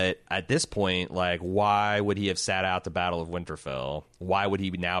 But at this point, like, why would he have sat out the Battle of Winterfell? Why would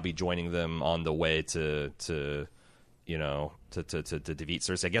he now be joining them on the way to defeat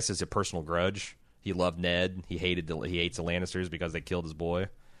Cersei? I guess it's a personal grudge. He loved Ned. He hates the Lannisters because they killed his boy.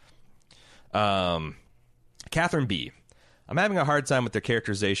 Catherine B. I'm having a hard time with their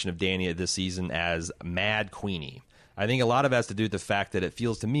characterization of Dany this season as Mad Queenie. I think a lot of it has to do with the fact that it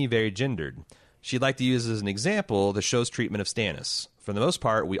feels to me very gendered. She'd like to use as an example the show's treatment of Stannis. For the most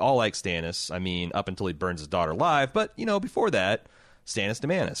part, we all like Stannis. I mean, up until he burns his daughter alive, but, before that, Stannis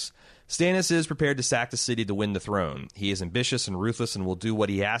Demanus. Stannis is prepared to sack the city to win the throne. He is ambitious and ruthless and will do what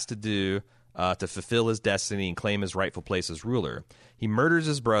he has to do to fulfill his destiny and claim his rightful place as ruler. He murders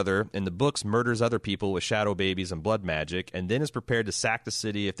his brother, in the books murders other people with shadow babies and blood magic, and then is prepared to sack the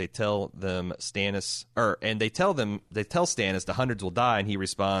city if they tell Stannis the hundreds will die, and he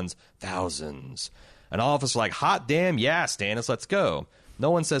responds, thousands. And all of us are like, hot damn, yeah, Stannis, let's go.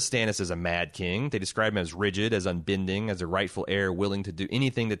 No one says Stannis is a mad king. They describe him as rigid, as unbending, as a rightful heir willing to do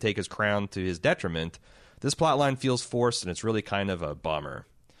anything to take his crown to his detriment. This plotline feels forced, and it's really kind of a bummer.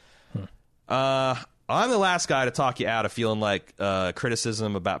 I'm the last guy to talk you out of feeling like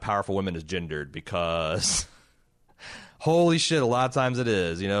criticism about powerful women is gendered, because holy shit, a lot of times it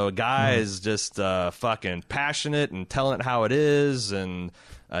is. A guy is just fucking passionate and telling it how it is and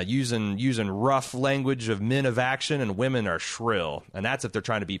using rough language of men of action, and women are shrill. And that's if they're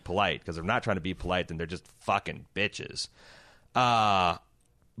trying to be polite, because if they're not trying to be polite, then they're just fucking bitches.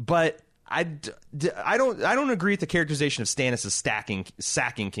 But I don't agree with the characterization of Stannis as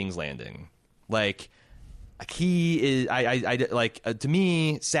sacking King's Landing. Like, he is, to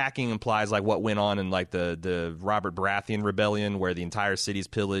me, sacking implies like what went on in like the Robert Baratheon rebellion, where the entire city's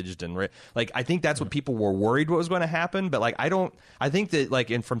pillaged, and like, I think that's what people were worried what was going to happen. But like, I think that like,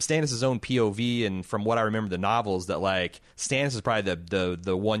 and from Stannis' own POV and from what I remember the novels, that like Stannis is probably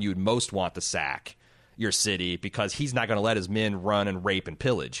the one you'd most want to sack your city, because he's not going to let his men run and rape and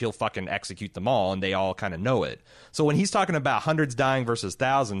pillage. He'll fucking execute them all, and they all kind of know it. So when he's talking about hundreds dying versus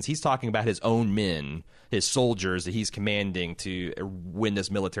thousands, he's talking about his own men, his soldiers that he's commanding to win this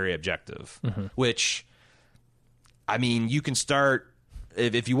military objective. Mm-hmm. Which, I mean, you can start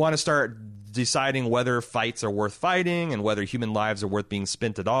if you want to start deciding whether fights are worth fighting and whether human lives are worth being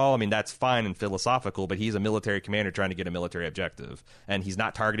spent at all, I mean, that's fine and philosophical, but he's a military commander trying to get a military objective. And he's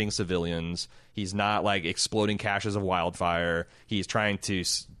not targeting civilians. He's not, like, exploding caches of wildfire. He's trying to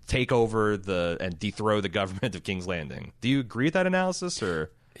take over and dethrone the government of King's Landing. Do you agree with that analysis,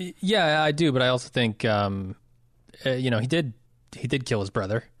 or? Yeah, I do, but I also think, he did kill his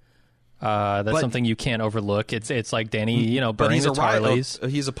brother. That's something you can't overlook. It's like Danny, burning the Tarleys.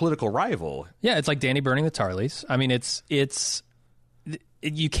 He's a political rival. Yeah, it's like Danny burning the Tarleys. I mean,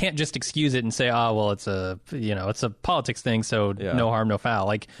 you can't just excuse it and say, oh, well, it's a politics thing, so no harm, no foul.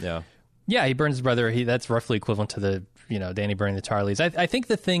 Like, yeah, he burns his brother. That's roughly equivalent to the, Danny burning the Tarleys. I think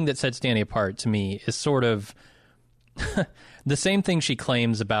the thing that sets Danny apart to me is sort of the same thing she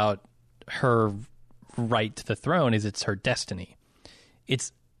claims about her right to the throne is it's her destiny.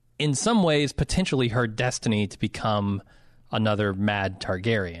 It's in some ways potentially her destiny to become another mad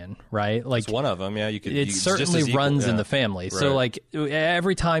Targaryen, right? Like, it's one of them, yeah. It certainly runs in the family. Right. So, like,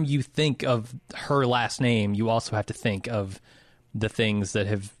 every time you think of her last name, you also have to think of the things that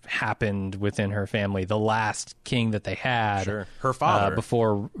have happened within her family. The last king that they had, her father,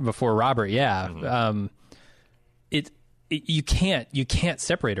 before Robert, Mm-hmm. You can't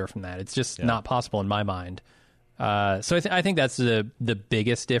separate her from that. It's just not possible in my mind. So I think that's the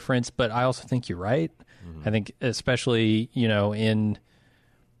biggest difference, but I also think you're right. Mm-hmm. I think especially, in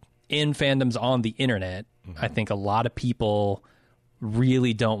fandoms on the internet, I think a lot of people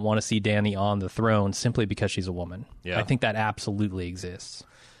really don't want to see Dany on the throne simply because she's a woman. Yeah. I think that absolutely exists.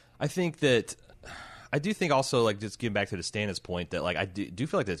 I do think also, like, just getting back to the Stannis point, that, like, I do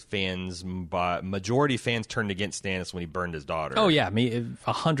feel like that majority of fans turned against Stannis when he burned his daughter. Oh, yeah, me,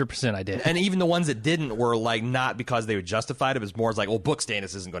 100% I did. And even the ones that didn't were, like, not because they were justified. It was more like, well, Book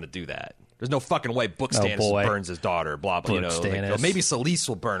Stannis isn't going to do that. There's no fucking way Book Stannis burns his daughter, blah, blah, Stannis. Like, maybe Selyse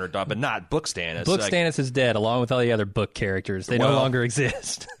will burn her daughter, but not Book Stannis. Stannis is dead, along with all the other book characters. They no longer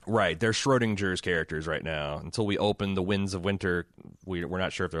exist. Right. They're Schrodinger's characters right now. Until we open the Winds of Winter, we're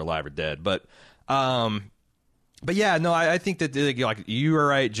not sure if they're alive or dead. But yeah, no, I think that, like, you are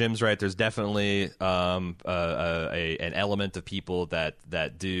right, Jim's right. There's definitely an element of people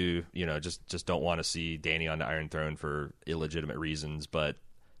that do, just don't want to see Dany on the Iron Throne for illegitimate reasons. But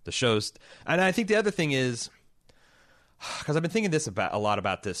the show's, and I think the other thing is, because I've been thinking a lot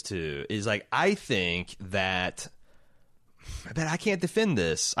about this too, is, like, I think that. But I can't defend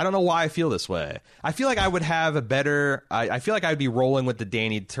this. I don't know why I feel this way. I feel like I would have a better... I feel like I'd be rolling with the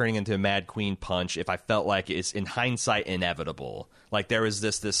Dany turning into a Mad Queen punch if I felt like it's, in hindsight, inevitable. Like, there was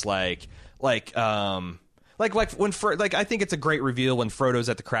this when I think it's a great reveal when Frodo's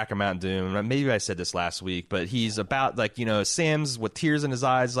at the crack of Mount Doom. Maybe I said this last week, but he's about, like, Sam's with tears in his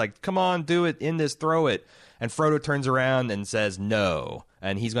eyes, like, come on, do it, end this, throw it. And Frodo turns around and says no,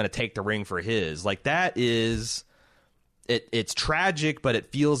 and he's going to take the ring for his. Like, that is... It's tragic, but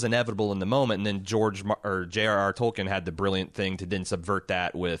it feels inevitable in the moment. And then J.R.R. Tolkien had the brilliant thing to then subvert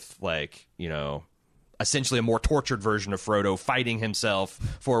that with, like, essentially a more tortured version of Frodo fighting himself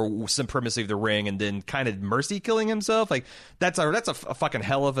for supremacy of the ring and then kind of mercy killing himself. Like, that's a fucking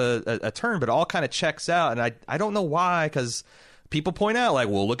hell of a turn, but it all kind of checks out. And I don't know why, because people point out, like,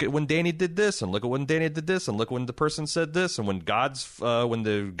 well, look at when Dany did this, and look at when Dany did this, and look when the person said this, and when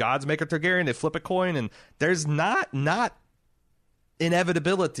the gods make a Targaryen, they flip a coin, and there's not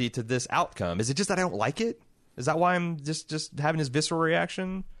inevitability to this outcome. Is it just that I don't like it? Is that why I'm just having this visceral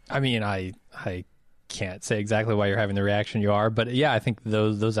reaction? I mean, I can't say exactly why you're having the reaction you are, but yeah, I think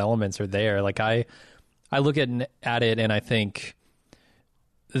those elements are there. Like, I look at it and I think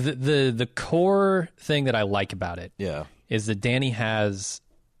the core thing that I like about it, is that Dany has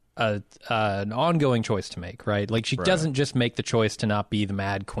an ongoing choice to make, right? Like, she doesn't just make the choice to not be the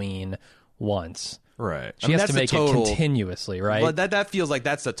Mad Queen once. Right. She has to make it continuously, right? Well, that feels like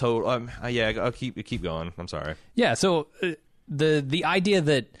that's a total... I'll keep going. I'm sorry. Yeah, so the idea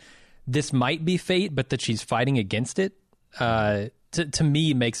that this might be fate, but that she's fighting against it, to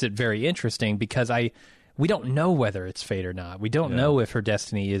me makes it very interesting, because we don't know whether it's fate or not. We don't know if her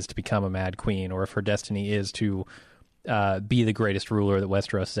destiny is to become a Mad Queen, or if her destiny is to be the greatest ruler that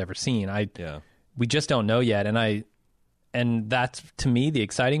Westeros has ever seen. We just don't know yet, and that's, to me, the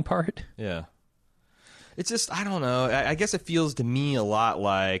exciting part. Yeah. It's just, I don't know. I guess it feels to me a lot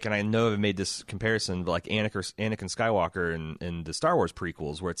like, and I know I've made this comparison, but like Anakin Skywalker in the Star Wars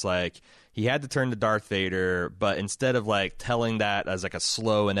prequels, where it's like he had to turn to Darth Vader, but instead of like telling that as like a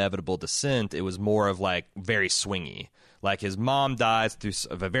slow, inevitable descent, it was more of like very swingy. Like, his mom dies through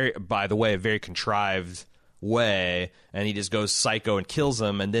a very contrived way, and he just goes psycho and kills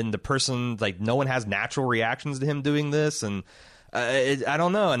him, and then the person, like, no one has natural reactions to him doing this, and I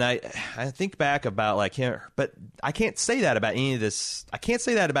don't know, and I think back about like him, but I can't say that about any of this. I can't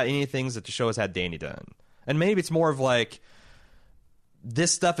say that about any of the things that the show has had Dany done, and maybe it's more of like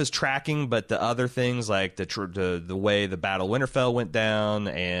this stuff is tracking, but the other things like the way the Battle of Winterfell went down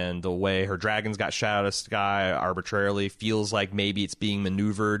and the way her dragons got shot out of the sky arbitrarily feels like maybe it's being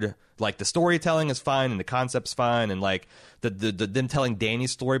maneuvered. Like the storytelling is fine and the concept's fine, and like the them telling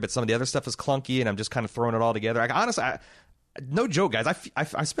Dany's story, but some of the other stuff is clunky, and I'm just kind of throwing it all together. Like honestly, no joke, guys.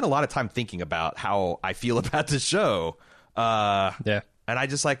 I spent a lot of time thinking about how I feel about this show. Yeah, and I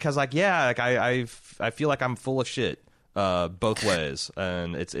just like I feel like I'm full of shit both ways,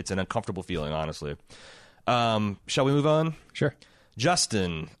 and it's an uncomfortable feeling, honestly. Shall we move on? sure.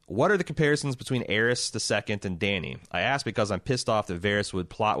 Justin, what are the comparisons between Aerys II and Dany? I ask because I'm pissed off that Varys would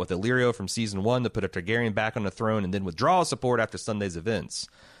plot with Illyrio from Season 1 to put a Targaryen back on the throne and then withdraw his support after Sunday's events.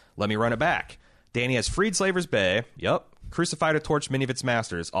 Let me run it back. Dany has freed Slaver's Bay. Yup. Crucified or torched many of its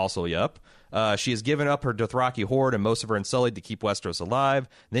masters. Also, yup. She has given up her Dothraki horde and most of her Unsullied to keep Westeros alive.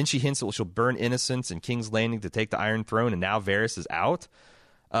 Then she hints that she'll burn innocents in King's Landing to take the Iron Throne, and now Varys is out.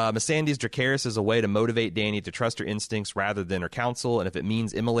 Missandei's Dracarys is a way to motivate Dany to trust her instincts rather than her counsel, and if it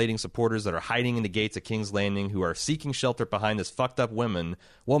means immolating supporters that are hiding in the gates of King's Landing who are seeking shelter behind this fucked up woman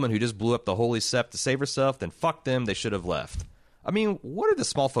who just blew up the Holy Sept to save herself, then fuck them, they should have left. I mean, what are the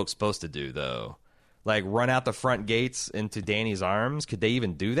small folks supposed to do, though? Like, run out the front gates into Dany's arms? Could they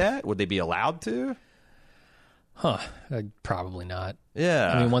even do that? Would they be allowed to? Huh. Probably not.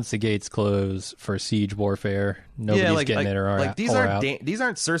 Yeah. I mean, once the gates close for siege warfare, nobody's getting in or out. These aren't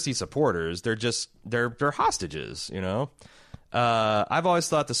Cersei supporters. They're just they're hostages, you know? I've always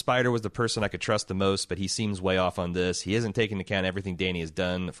thought the Spider was the person I could trust the most, but he seems way off on this. He isn't taking into account everything Dany has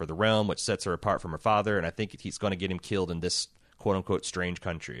done for the realm, which sets her apart from her father, and I think he's going to get him killed in this quote-unquote strange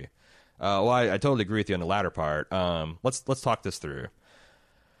country. I totally agree with you on the latter part. Let's talk this through.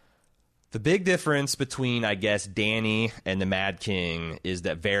 The big difference between, I guess, Dany and the Mad King is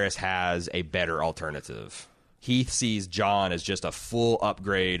that Varys has a better alternative. He sees Jon as just a full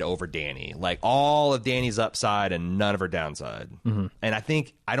upgrade over Dany, like all of Dany's upside and none of her downside. Mm-hmm. And I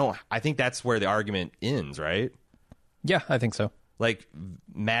think that's where the argument ends, right? Yeah, I think so. Like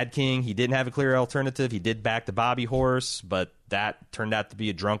Mad King, he didn't have a clear alternative. He did back the Bobby horse, but that turned out to be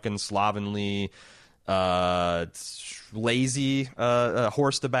a drunken, slovenly, lazy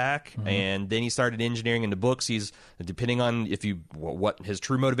horse to back. Mm-hmm. And then he started engineering in the books. He's, depending on what his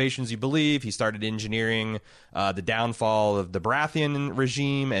true motivations you believe, he started engineering the downfall of the Baratheon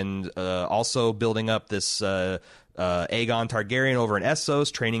regime, and also building up this Aegon Targaryen over in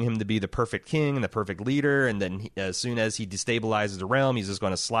Essos, training him to be the perfect king and the perfect leader. And then as soon as he destabilizes the realm, he's just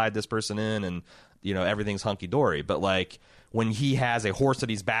going to slide this person in, and everything's hunky dory. But like when he has a horse that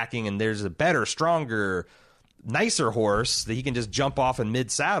he's backing, and there's a better, stronger, nicer horse that he can just jump off in mid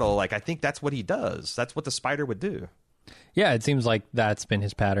saddle, like I think that's what he does. That's what the Spider would do. Yeah, it seems like that's been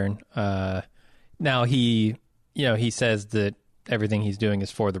his pattern. Now he says that everything he's doing is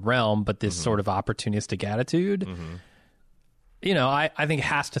for the realm, but this sort of opportunistic attitude, I think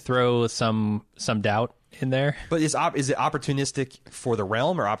has to throw some doubt in there. But is it opportunistic for the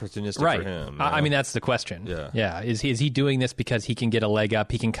realm or opportunistic for him? I mean, that's the question. Yeah. Is he doing this because he can get a leg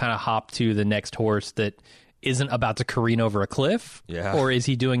up? He can kind of hop to the next horse that isn't about to careen over a cliff? Yeah. Or is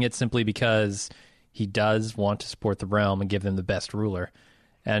he doing it simply because he does want to support the realm and give them the best ruler?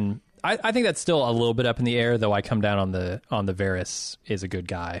 And I think that's still a little bit up in the air, though. I come down on the Varys is a good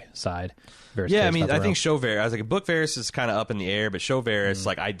guy side. Varys yeah, I mean, I think show Varys, I was like, book Varys is kind of up in the air, but show Varys,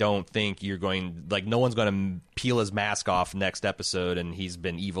 like, I don't think you're going, like, no one's going to peel his mask off next episode and he's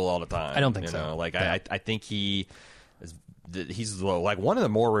been evil all the time. I don't think so. Like, yeah. I think he's like one of the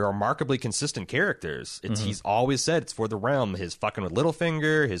more remarkably consistent characters. He's always said it's for the realm. His fucking with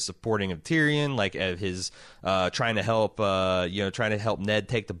Littlefinger, his supporting of Tyrion, like his trying to help Ned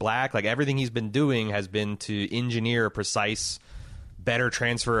take the Black. Like everything he's been doing has been to engineer a precise, better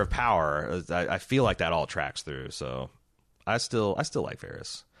transfer of power. I feel like that all tracks through. So I still like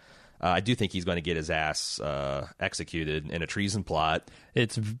Varys. I do think he's going to get his ass executed in a treason plot.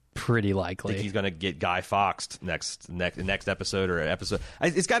 It's pretty likely. I think he's going to get Guy Fawkes next episode or episode.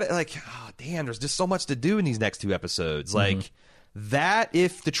 It's got to, like, oh, damn, there's just so much to do in these next two episodes. Like, that,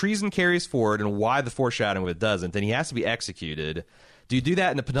 if the treason carries forward and why the foreshadowing of it doesn't, then he has to be executed. Do you do that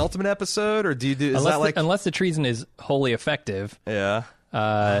in the penultimate episode, or do you do... Unless the treason is wholly effective. Yeah.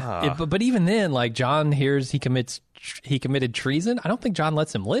 But even then, like, Jon hears he committed treason. I don't think Jon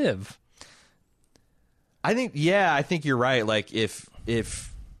lets him live. I think you're right. Like if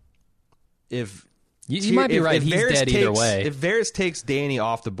You might be right. He's dead either way. If Varys takes Dany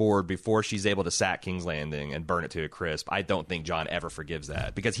off the board before she's able to sack King's Landing and burn it to a crisp, I don't think Jon ever forgives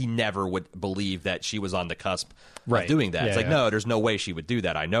that, because he never would believe that she was on the cusp of doing that. It's like, no, there's no way she would do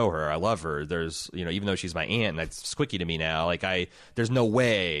that. I know her. I love her. There's, even though she's my aunt and that's squicky to me now, there's no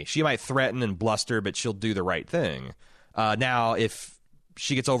way. She might threaten and bluster, but she'll do the right thing. Now, if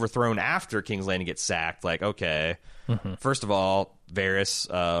she gets overthrown after King's Landing gets sacked, okay, first of all, Varys,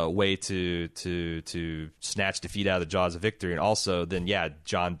 way to snatch defeat out of the jaws of victory, and also then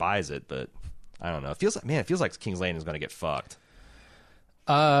Jon buys it, but I don't know. It feels like King's Landing is going to get fucked.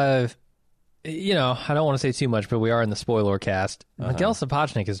 I don't want to say too much, but we are in the spoiler cast. Miguel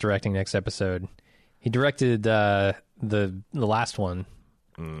Sapochnik is directing next episode. He directed the last one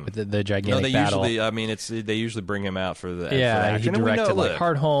with the gigantic battle. They usually bring him out for the he action. directed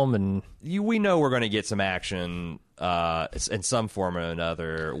Hardhome, and we know we're going to get some action in some form or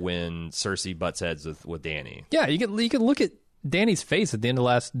another when Cersei butts heads with Dany. Yeah, you can look at Dany's face at the end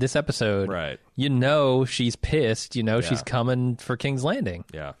of this episode. Right. She's pissed. She's coming for King's Landing.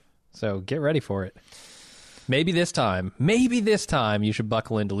 Yeah. So get ready for it. Maybe this time you should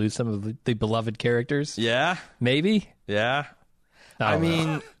buckle in to lose some of the beloved characters. Yeah. Maybe. Yeah.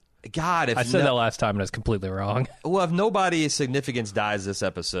 God, if I said that last time and I was completely wrong. Well, if nobody of significance dies this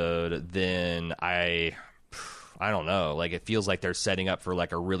episode, then I don't know. It feels like they're setting up for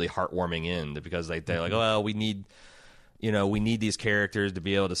a really heartwarming end, because they're well, we need these characters to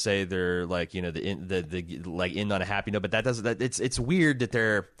be able to say they're the end on a happy note. But that doesn't. It's weird that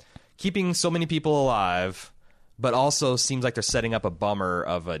they're keeping so many people alive, but also seems like they're setting up a bummer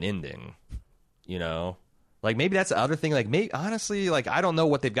of an ending. Maybe that's the other thing. Honestly, I don't know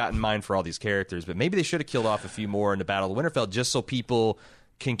what they've got in mind for all these characters, but maybe they should have killed off a few more in the Battle of Winterfell, just so people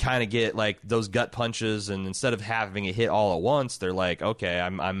can kind of get those gut punches, and instead of having it hit all at once, they're okay,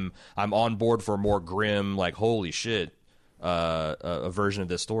 I'm on board for a more grim, holy shit, a version of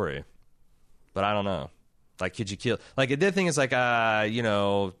this story. But I don't know. Could you kill? The other thing is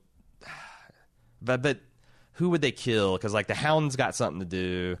but who would they kill? Because the Hound's got something to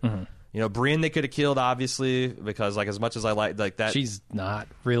do. Brienne they could have killed, obviously, because as much as I like that, she's not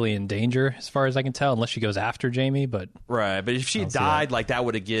really in danger as far as I can tell, unless she goes after Jaime. But right, but if she died, that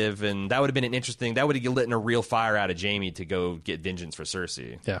would have been an interesting. That would have lit a real fire out of Jaime to go get vengeance for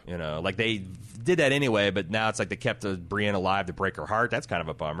Cersei. Yeah, they did that anyway, but now it's they kept Brienne alive to break her heart. That's kind of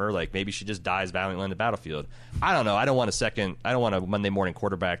a bummer. Maybe she just dies valiantly on the battlefield. I don't know. I don't want a Monday morning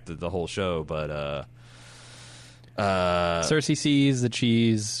quarterback the whole show, but. Cersei sees that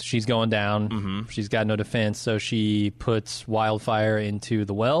she's going down. She's got no defense, so she puts wildfire into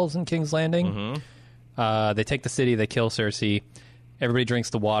the wells in King's Landing. They take the city, they kill Cersei. Everybody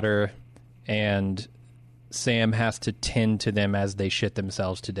drinks the water, and Sam has to tend to them as they shit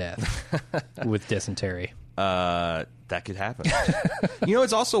themselves to death with dysentery. That could happen.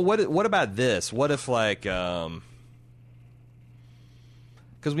 It's also what about this? What if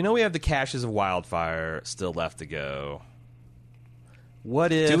because we know we have the caches of wildfire still left to go.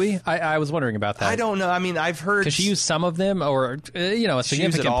 What if... Do we? I was wondering about that. I don't know. I've heard... Because she used some of them, or, a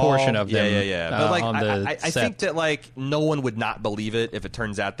significant portion of them. Yeah. But, I think that, no one would not believe it if it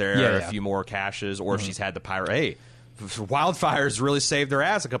turns out there are a few more caches, or if she's had the pirate... Hey, wildfires really saved their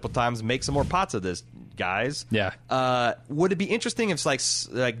ass a couple times. Make some more pots of this, guys. Yeah. Would it be interesting if,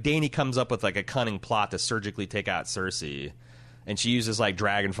 Dany comes up with, a cunning plot to surgically take out Cersei... And she uses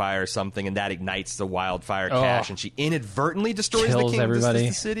Dragonfire or something, and that ignites the wildfire cache, and she inadvertently destroys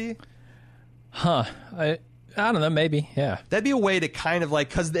the city. Huh? I don't know. Maybe. Yeah. That'd be a way to kind of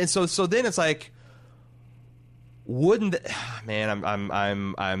because so then it's wouldn't man?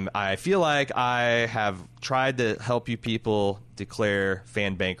 I feel like I have tried to help you people declare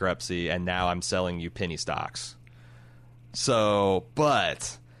fan bankruptcy, and now I'm selling you penny stocks. So,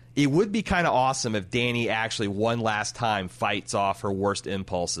 but. It would be kind of awesome if Dany actually one last time fights off her worst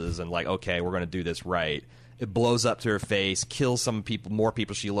impulses and okay, we're going to do this right. It blows up to her face, kills more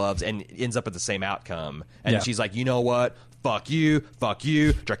people she loves, and ends up at the same outcome. And she's like, you know what? Fuck you,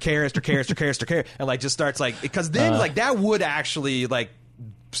 Dracarys, and just starts because then that would actually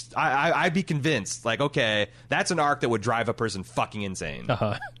I'd be convinced okay, that's an arc that would drive a person fucking insane.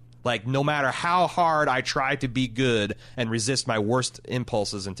 No matter how hard I try to be good and resist my worst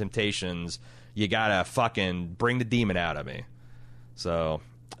impulses and temptations, you gotta fucking bring the demon out of me. So,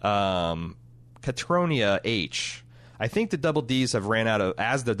 Catronia H. I think the Double Ds have ran out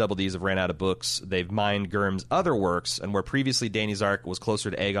of books, they've mined Gurm's other works, and where previously Dany's arc was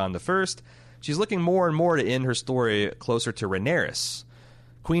closer to Aegon I, she's looking more and more to end her story closer to Rhaenyra.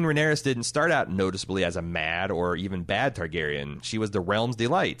 Queen Rhaenyra didn't start out noticeably as a mad or even bad Targaryen. She was the realm's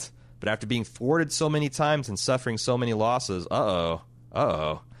delight. But after being thwarted so many times and suffering so many losses, the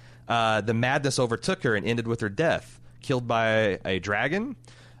madness overtook her and ended with her death, killed by a dragon.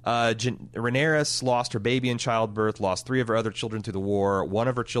 Rhaenyra lost her baby in childbirth, lost 3 of her other children to the war. 1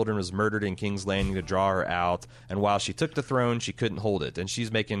 of her children was murdered in King's Landing to draw her out. And while she took the throne, she couldn't hold it. And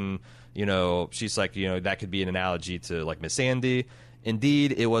she's making, she's like, that could be an analogy to like Miss Andy.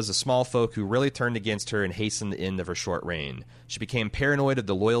 Indeed, it was the small folk who really turned against her and hastened the end of her short reign. She became paranoid of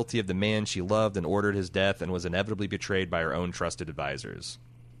the loyalty of the man she loved and ordered his death, and was inevitably betrayed by her own trusted advisors.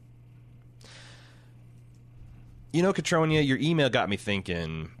 Catronia, your email got me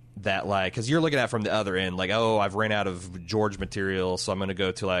thinking that, like, because you're looking at it from the other end, like, oh, I've ran out of George material, so I'm going to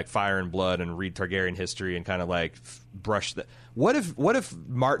go to, like, Fire and Blood and read Targaryen history and kind of, like, brush the... What if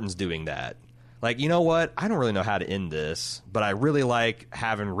Martin's doing that? Like, you know what? I don't really know how to end this, but I really like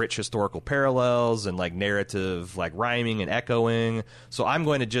having rich historical parallels and, like, narrative, like, rhyming and echoing. So I'm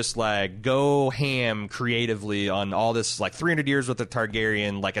going to just, like, go ham creatively on all this, like, 300 years with the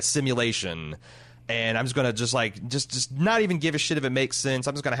Targaryen, like, a simulation. And I'm just going to just not even give a shit if it makes sense.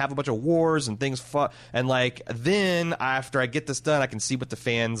 I'm just going to have a bunch of wars and things. And, like, then after I get this done, I can see what the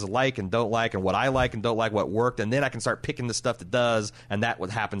fans like and don't like and what I like and don't like, what worked. And then I can start picking the stuff that does. And that's what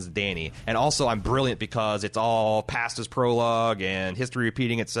happens to Dany. And also, I'm brilliant because it's all past as prologue and history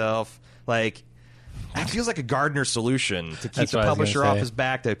repeating itself. Like, that feels like a Gardner solution to keep the publisher off his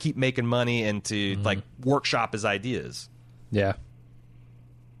back, to keep making money, and to, like, workshop his ideas. Yeah.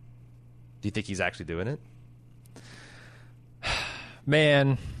 Do you think he's actually doing it?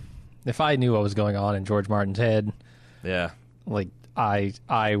 Man, if I knew what was going on in George Martin's head, yeah, like I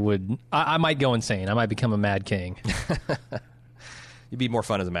might go insane. I might become a mad king. You'd be more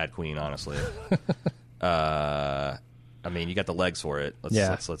fun as a mad queen, honestly. I mean, you got the legs for it. Let's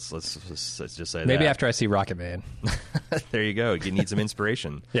just say maybe that. after I see Rocket Man. There you go. You need some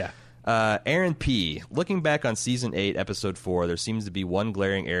inspiration. Yeah. Aaron P. Looking back on Season 8, Episode 4, there seems to be one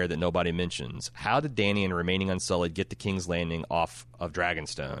glaring error that nobody mentions. How did Dany and remaining Unsullied get to King's Landing off of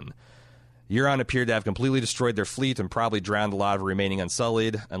Dragonstone? Euron appeared to have completely destroyed their fleet and probably drowned a lot of remaining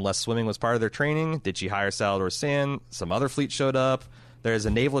Unsullied. Unless swimming was part of their training, did she hire Salladhor Saan? Some other fleet showed up. There is a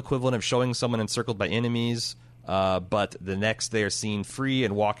naval equivalent of showing someone encircled by enemies. But the next they are seen free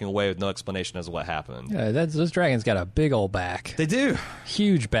and walking away with no explanation as to what happened. Yeah, those dragons got a big old back. They do.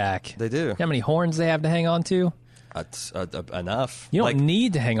 Huge back. They do. How many horns they have to hang on to? Enough. You don't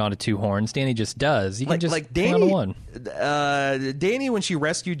need to hang on to 2 horns. Dany just does. You can just hang on to one. Dany, when she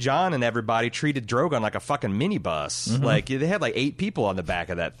rescued Jon and everybody, treated Drogon like a fucking minibus. Mm-hmm. Like, they had like 8 people on the back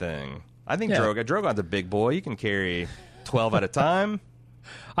of that thing. I think Drogon's a big boy. You can carry 12 at a time.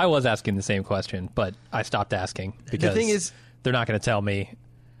 I was asking the same question, but I stopped asking because the thing is, they're not going to tell me.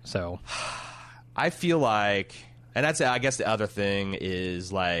 So I feel like, and that's, I guess the other thing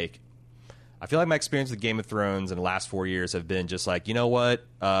is, like, I feel like my experience with Game of Thrones in the last 4 years have been just like, you know what?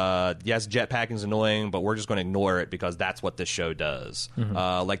 Yes, jetpacking's annoying, but we're just going to ignore it because that's what this show does.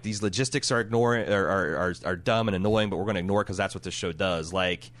 Mm-hmm. Like, these logistics are dumb and annoying, but we're going to ignore it because that's what this show does.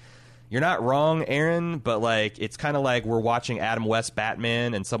 Like, you're not wrong, Aaron, but, like, it's kind of like we're watching Adam West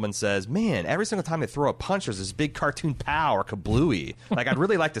Batman and someone says, man, every single time they throw a punch, there's this big cartoon pow or kablooey. Like, I'd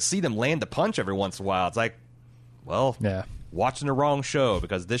really like to see them land a punch every once in a while. It's like, well, yeah, watching the wrong show,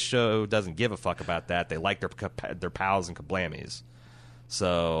 because this show doesn't give a fuck about that. They like their pows and kablammies.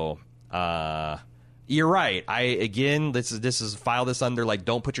 So, you're right. This is file this under, like,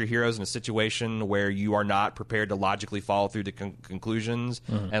 don't put your heroes in a situation where you are not prepared to logically follow through to conclusions.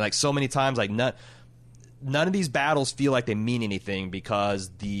 Mm-hmm. And, like, so many times, like, none of these battles feel like they mean anything because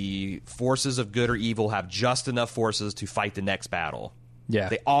the forces of good or evil have just enough forces to fight the next battle. Yeah.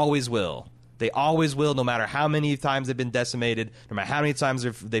 They always will. They always will, no matter how many times they've been decimated, no matter how many times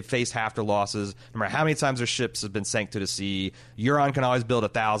they've faced half their losses, no matter how many times their ships have been sank to the sea. Euron can always build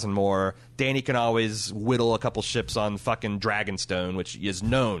 1,000 more. Dany can always whittle a couple ships on fucking Dragonstone, which is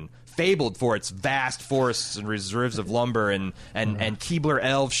known, fabled for its vast forests and reserves of lumber and Keebler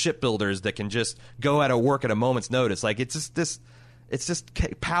elf shipbuilders that can just go out of work at a moment's notice. Like, it's just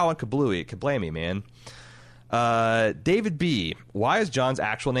pow and kablammy, man. David B. Why is Jon's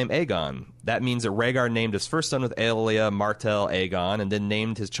actual name Aegon? That means that Rhaegar named his first son with Elia Martell Aegon, and then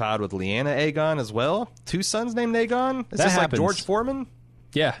named his child with Lyanna Aegon as well. 2 sons named Aegon? Is this happens. Like George Foreman?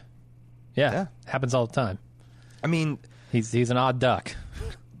 Yeah. Happens all the time. I mean, he's an odd duck.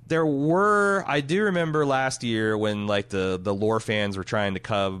 I do remember last year when, like, the lore fans were trying to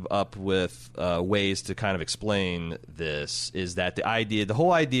come up with ways to kind of explain this, is that the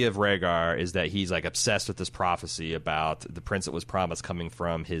whole idea of Rhaegar is that he's, like, obsessed with this prophecy about the prince that was promised coming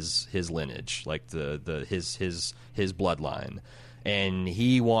from his lineage, like his bloodline. and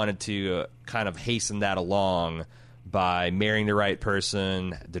he wanted to kind of hasten that along by marrying the right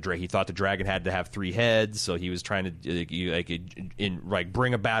person. He thought the dragon had to have 3 heads, so he was trying to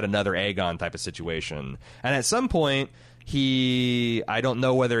bring about another Aegon type of situation. And at some point, I don't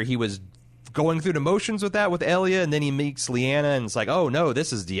know whether he was going through the motions with that with Elia, and then he meets Lyanna, and it's like, oh no,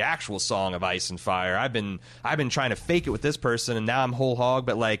 this is the actual Song of Ice and Fire. I've been trying to fake it with this person, and now I'm whole hog.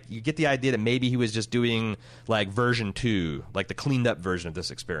 But like, you get the idea that maybe he was just doing like version 2, like the cleaned up version of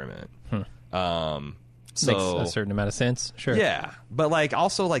this experiment. So makes a certain amount of sense. Sure. Yeah, but like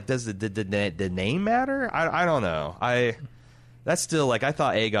also like, does the name matter? I don't know. That's still like, I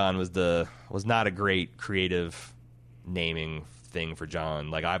thought Aegon was not a great creative naming thing for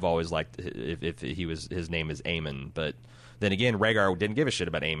Jon. Like, I've always liked if his name is Aemon, but then again, Rhaegar didn't give a shit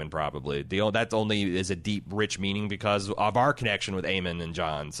about Aemon. Probably that only is a deep, rich meaning because of our connection with Aemon and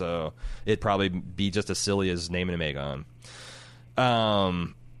Jon. So it'd probably be just as silly as naming him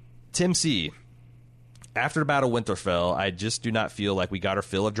Aegon. Tim C. After the Battle of Winterfell, I just do not feel like we got our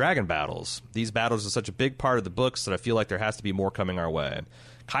fill of dragon battles. These battles are such a big part of the books that I feel like there has to be more coming our way.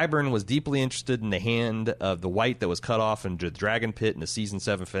 Qyburn was deeply interested in the hand of the white that was cut off in the dragon pit in the season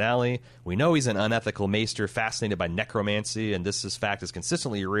 7 finale. We know he's an unethical maester fascinated by necromancy, and this fact is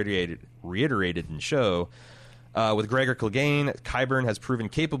consistently reiterated in the show. With Gregor Clegane, Qyburn has proven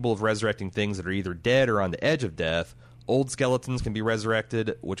capable of resurrecting things that are either dead or on the edge of death. Old skeletons can be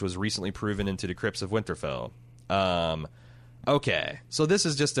resurrected, which was recently proven into the crypts of Winterfell. Okay, so this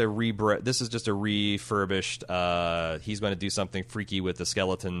is just a refurbished. He's going to do something freaky with the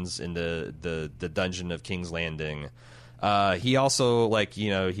skeletons in the dungeon of King's Landing. He also, like,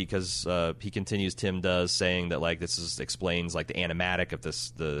 you know, he continues. Tim does, saying that like this explains like the animatic of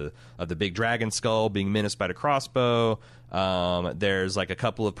the big dragon skull being menaced by the crossbow. There's like a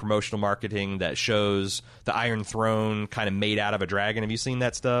couple of promotional marketing that shows the Iron Throne kind of made out of a dragon. Have you seen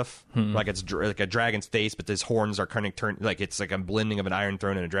that stuff? Like it's like a dragon's face, but his horns are kind of turned, like it's like a blending of an Iron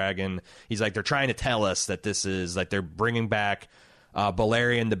Throne and a dragon. He's like, they're trying to tell us that this is like they're bringing back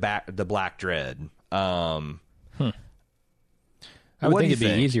Balerion the Black Dread. I would think it'd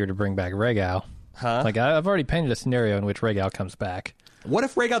be easier to bring back Rhaegal. Huh? Like, I've already painted a scenario in which Rhaegal comes back. What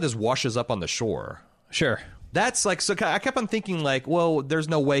if Rhaegal just washes up on the shore? Sure. That's like, so I kept on thinking like, well, there's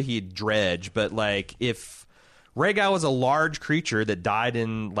no way he'd dredge, but like if Rhaegal was a large creature that died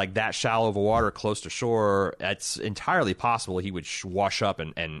in like that shallow of water close to shore, it's entirely possible he would wash up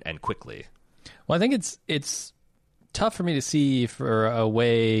and quickly. Well, I think it's tough for me to see for a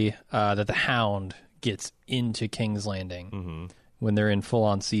way that the Hound gets into King's Landing when they're in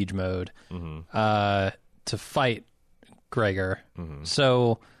full-on siege mode to fight Gregor.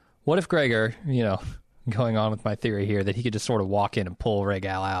 So what if Gregor, you know, going on with my theory here, that he could just sort of walk in and pull Rhaegal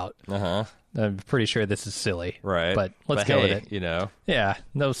out? I'm pretty sure this is silly. Right. But let's go with it. You know? Yeah,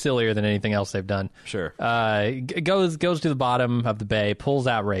 no sillier than anything else they've done. Sure. Goes to the bottom of the bay, pulls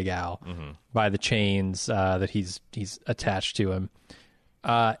out Rhaegal by the chains that he's attached to him.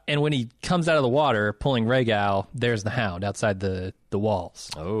 And when he comes out of the water, pulling Rhaegal, there's the Hound outside the walls.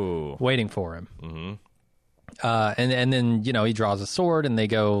 Oh. Waiting for him. And then, you know, he draws a sword and they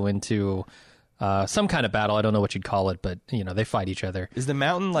go into some kind of battle. I don't know what you'd call it, but, you know, they fight each other. Is the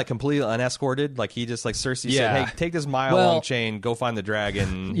mountain like completely unescorted? Like he just like Cersei said, hey, take this mile-long chain, go find the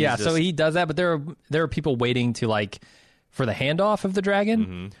dragon. Yeah, so he does that, but there are people waiting to like for the handoff of the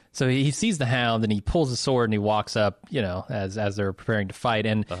dragon. So he sees the Hound and he pulls the sword and he walks up, you know, as they're preparing to fight.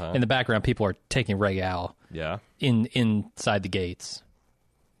 And in the background, people are taking Rhaegal inside the gates.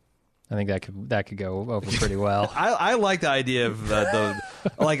 I think that could go over pretty well. I like the idea of the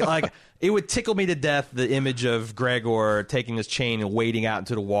like it would tickle me to death, the image of Gregor taking his chain and wading out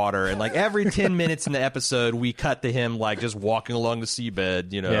into the water, and like every 10 minutes in the episode we cut to him like just walking along the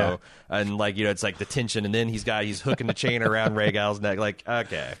seabed, you know, and like, you know, it's like the tension, and then he's hooking the chain around Rhaegal's neck. Like,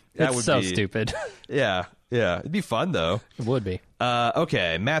 okay, that would so be stupid. Yeah, it'd be fun though. It would be.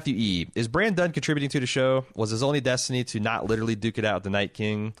 Okay, Matthew E. Is Bran done contributing to the show? Was his only destiny to not literally duke it out with the Night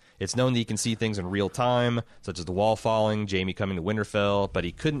King? It's known that he can see things in real time, such as the wall falling, Jaime coming to Winterfell, but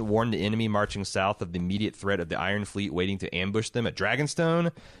he couldn't warn the enemy marching south of the immediate threat of the Iron Fleet waiting to ambush them at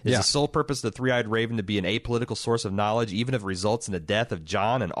Dragonstone? Is the sole purpose of the Three-Eyed Raven to be an apolitical source of knowledge, even if it results in the death of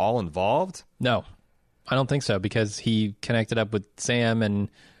Jon and all involved? No, I don't think so, because he connected up with Sam and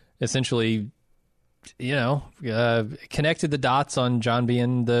essentially, you know, connected the dots on Jon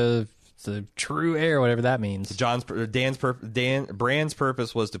being the true heir, whatever that means. Bran's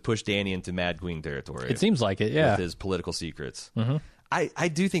purpose was to push Dany into Mad Queen territory. It seems like it, yeah. With his political secrets. I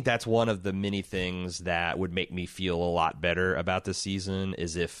do think that's one of the many things that would make me feel a lot better about this season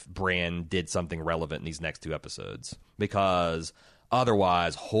is if Bran did something relevant in these next 2 episodes. Because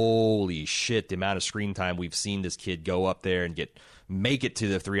otherwise, holy shit, the amount of screen time we've seen this kid go up there and make it to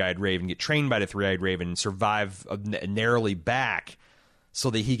the Three-Eyed Raven, get trained by the Three-Eyed Raven, and survive narrowly back so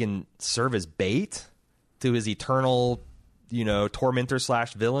that he can serve as bait to his eternal, tormentor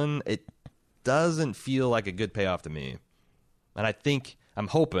 / villain. It doesn't feel like a good payoff to me. And I think I'm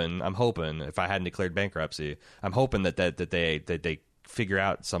hoping if I hadn't declared bankruptcy, I'm hoping that they figure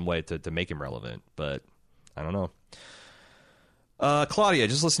out some way to make him relevant. But I don't know. Claudia,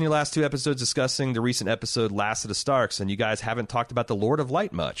 just listening to your last 2 episodes discussing the recent episode Last of the Starks, and you guys haven't talked about the Lord of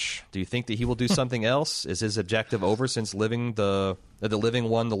Light much. Do you think that he will do something else? Is his objective over since the living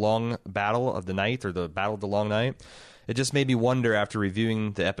won the long battle of the night, or the battle of the long night? It just made me wonder after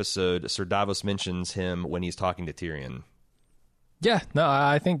reviewing the episode, Sir Davos mentions him when he's talking to Tyrion. Yeah, no,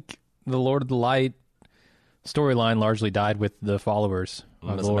 I think the Lord of the Light storyline largely died with the followers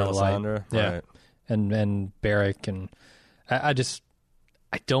of the Lord of the Light. Yeah, right. and Beric, and I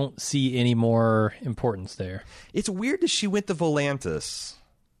don't see any more importance there. It's weird that she went to Volantis.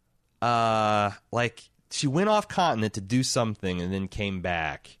 She went off continent to do something and then came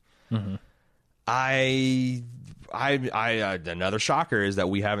back. Mm-hmm. Another shocker is that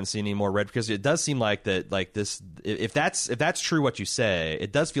we haven't seen any more red, because it does seem like that, like this. If that's true, what you say,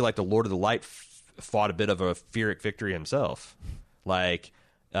 it does feel like the Lord of the Light fought a bit of a Pyrrhic victory himself, like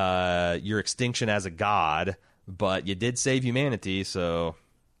your extinction as a god, but you did save humanity. So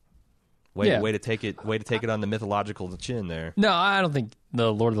way to take it on the mythological chin there. No, I don't think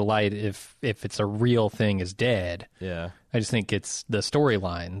the Lord of the Light, if it's a real thing, is dead. Yeah. I just think it's the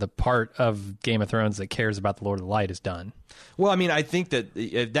storyline, the part of Game of Thrones that cares about the Lord of the Light is done. Well, I mean, I think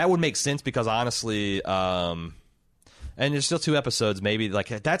that would make sense, because honestly, and there's still 2 episodes, maybe, like,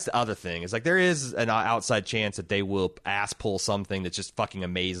 that's the other thing. It's like there is an outside chance that they will ass pull something that's just fucking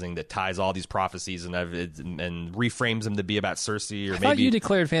amazing that ties all these prophecies and reframes them to be about Cersei, or I thought you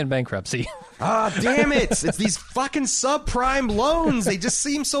declared fan bankruptcy. Ah, damn it! It's these fucking subprime loans. They just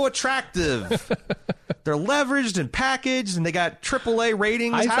seem so attractive. They're leveraged and packaged, and they got AAA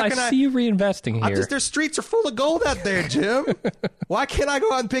ratings. I see you reinvesting here. Their streets are full of gold out there, Jim. Why can't I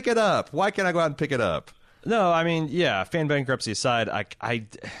go out and pick it up? No, I mean, yeah, fan bankruptcy aside,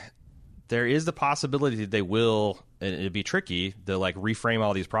 there is the possibility that they will, and it'd be tricky to, like, reframe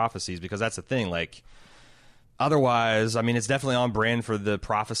all these prophecies, because that's the thing, like, otherwise, I mean, it's definitely on brand for the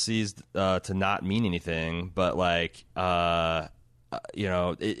prophecies to not mean anything, but, like, it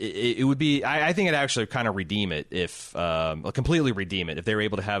would be, I think it'd actually kind of redeem it completely redeem it if they were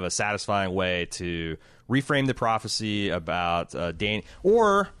able to have a satisfying way to reframe the prophecy about Dany,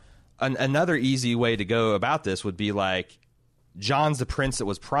 or another easy way to go about this would be like Jon's the prince that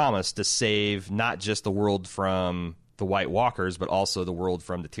was promised to save not just the world from the White Walkers, but also the world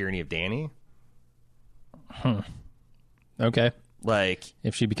from the tyranny of Dany. Okay. Like,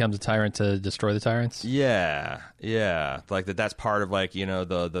 if she becomes a tyrant to destroy the tyrants? Yeah. Like that's part of, like,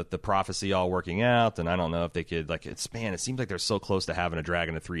 the prophecy all working out, and I don't know if they could, like, it seems like they're so close to having a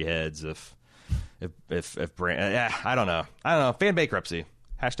dragon of 3 heads if Bran, I don't know. Fan bankruptcy.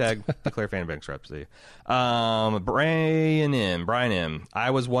 Hashtag declare fan bankruptcy. Brian M. I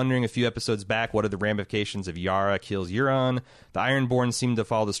was wondering a few episodes back, what are the ramifications if Yara kills Euron? The Ironborn seem to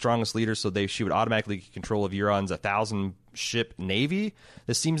follow the strongest leader, so she would automatically get control of Euron's 1,000-ship navy.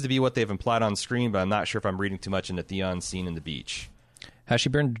 This seems to be what they've implied on screen, but I'm not sure if I'm reading too much into Theon's scene in the beach. Has she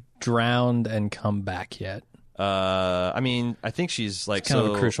been drowned and come back yet? I mean, I think she's like kind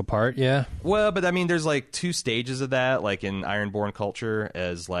of a crucial part, yeah. Well, but I mean, there's like 2 stages of that, like in Ironborn culture,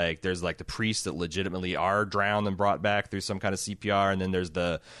 as like there's like the priests that legitimately are drowned and brought back through some kind of CPR, and then there's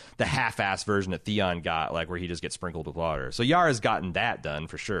the half-assed version that Theon got, like where he just gets sprinkled with water. So Yara's gotten that done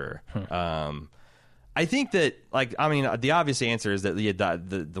for sure. I think that, like, I mean, the obvious answer is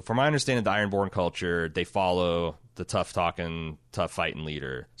that from my understanding, the Ironborn culture, they follow the tough-talking, tough-fighting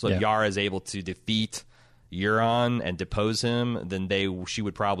leader. So if Yara is able to defeat Euron and depose him, then she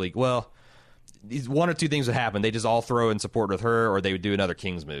would probably, well, 1 or 2 things would happen. They just all throw in support with her, or they would do another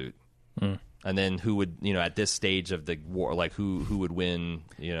Kingsmoot. And then who would, at this stage of the war, like who would win,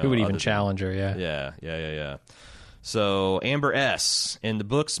 who would even challenge her, yeah. So Amber S. In the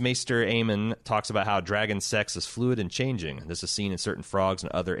books, Maester Aemon talks about how dragon sex is fluid and changing. This is seen in certain frogs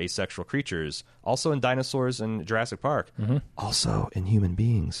and other asexual creatures, also in dinosaurs and Jurassic Park, also in human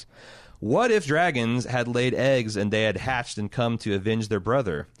beings. What if dragons had laid eggs and they had hatched and come to avenge their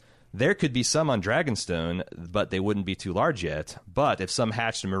brother? There could be some on Dragonstone, but they wouldn't be too large yet. But if some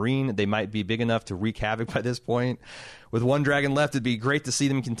hatched in Marine, they might be big enough to wreak havoc by this point. With one dragon left, it'd be great to see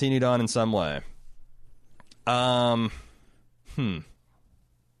them continued on in some way. So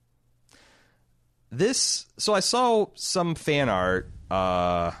I saw some fan art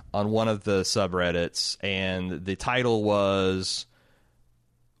on one of the subreddits, and the title was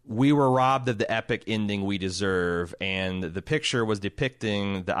 "We were robbed of the epic ending we deserve," and the picture was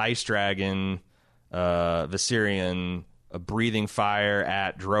depicting the ice dragon Viserion breathing fire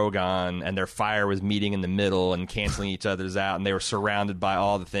at Drogon, and their fire was meeting in the middle and canceling each other's out, and they were surrounded by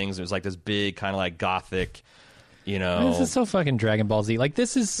all the things. It was like this big kind of like gothic, This is so fucking Dragon Ball Z. Like,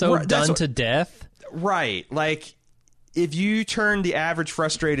 this is so done to death. Right. Like, if you turn the average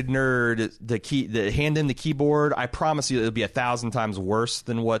frustrated nerd hand in the keyboard, I promise you it'll be 1,000 times worse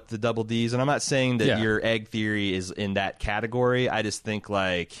than what the Double D's. And I'm not saying that your egg theory is in that category. I just think,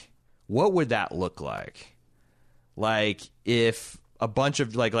 like, what would that look like? Like, if a bunch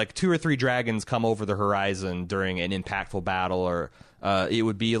of like 2 or 3 dragons come over the horizon during an impactful battle, or it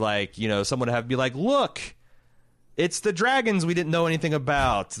would be like, someone would have to be like, look, it's the dragons we didn't know anything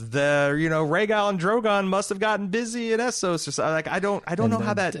about. The Rhaegal and Drogon must have gotten busy in Essos. Or something. Like, I don't know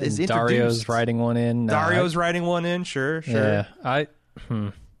how that is introduced. Dario's writing one in. Dario's writing one in. Sure. Yeah,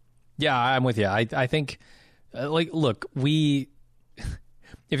 I'm with you. I think, look,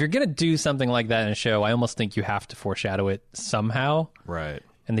 if you're gonna do something like that in a show, I almost think you have to foreshadow it somehow. Right.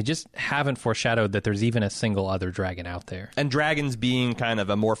 And they just haven't foreshadowed that there's even a single other dragon out there. And dragons being kind of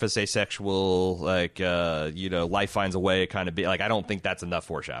amorphous, asexual, like, life finds a way kind of be like, I don't think that's enough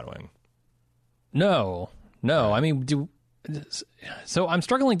foreshadowing. No. I mean, so I'm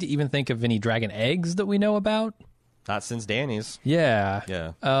struggling to even think of any dragon eggs that we know about. Not since Dany's. Yeah.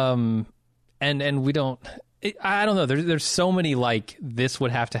 Yeah. And we don't, I don't know. There's so many, like, this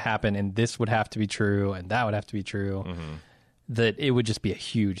would have to happen and this would have to be true and that would have to be true. Mm-hmm. That it would just be a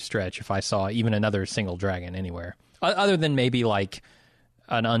huge stretch if I saw even another single dragon anywhere, other than maybe like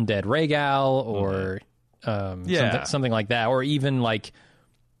an undead Rhaegal or something like that, or even like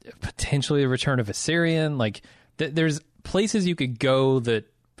potentially the return of Viserion. Like, there's places you could go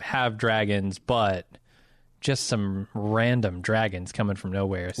that have dragons, but just some random dragons coming from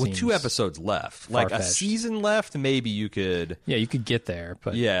nowhere. With 2 episodes left, like a season left, maybe you could. Yeah, you could get there,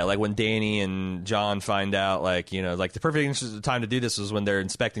 but like when Dany and Jon find out, like, like the perfect time to do this was when they're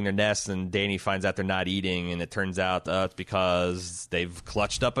inspecting their nests, and Dany finds out they're not eating, and it turns out it's because they've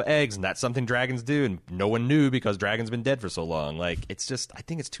clutched up eggs, and that's something dragons do, and no one knew because dragons been dead for so long. Like, it's just, I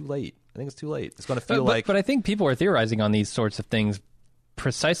think it's too late. It's going to feel but I think people are theorizing on these sorts of things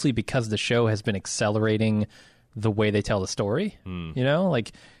precisely because the show has been accelerating the way they tell the story.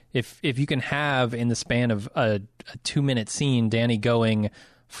 Like, if you can have in the span of a 2-minute scene Dany going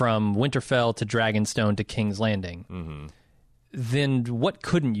from Winterfell to Dragonstone to King's Landing, then what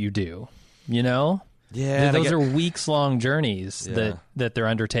couldn't you do? Yeah, those are weeks-long journeys that they're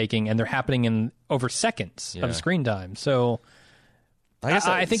undertaking, and they're happening over seconds of screen time. So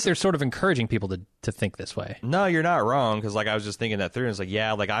I think they're sort of encouraging people to think this way. No, you're not wrong, because like I was just thinking that through, and it's like,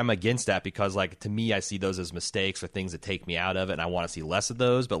 yeah, like I'm against that because like to me I see those as mistakes or things that take me out of it, and I want to see less of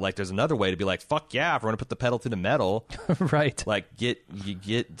those. But like there's another way to be like, fuck yeah, if we're gonna put the pedal to the metal, right? Like get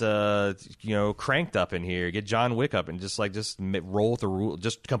cranked up in here, get John Wick up, and just roll with the rule,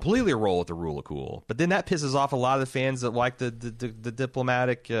 just completely roll with the rule of cool. But then that pisses off a lot of the fans that like the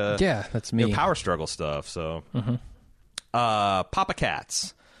diplomatic, that's me, power struggle stuff. So. Papa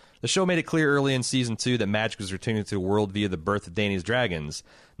Cats. The show made it clear early in season 2 that magic was returning to the world via the birth of Dany's dragons.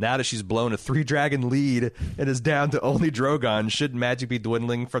 Now that she's blown a 3-dragon lead and is down to only Drogon, shouldn't magic be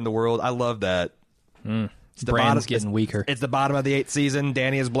dwindling from the world? I love that. Brand's getting weaker. It's the bottom of the 8th season.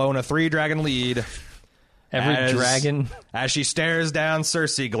 Dany has blown a 3-dragon lead. Dragon. As she stares down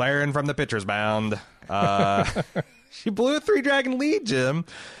Cersei glaring from the pitcher's mound. She blew a 3-dragon lead, Jim.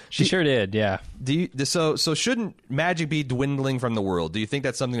 She sure did, yeah. So shouldn't magic be dwindling from the world? Do you think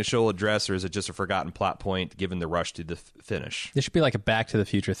that's something the show will address, or is it just a forgotten plot point given the rush to the finish? This should be like a Back to the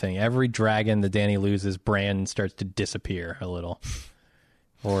Future thing. Every dragon that Dany loses, Bran starts to disappear a little,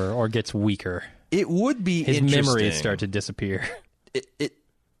 or gets weaker. It would be his interesting. memories start to disappear.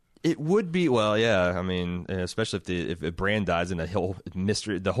 It would be, well, yeah. I mean, especially if Bran dies and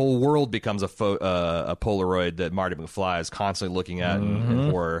the whole world becomes a Polaroid that Marty McFly is constantly looking at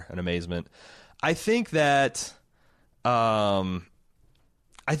in horror and amazement. I think that, I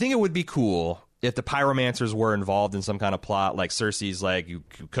think it would be cool if the pyromancers were involved in some kind of plot, like Cersei's like, you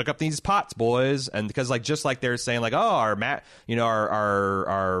cook up these pots, boys, and because like just like they're saying like, oh, our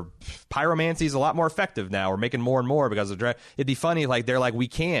pyromancy is a lot more effective now. We're making more and more because of it'd be funny like they're like, we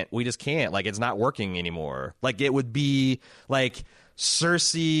just can't, like it's not working anymore. Like it would be like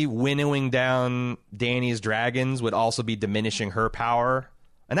Cersei winnowing down Dany's dragons would also be diminishing her power.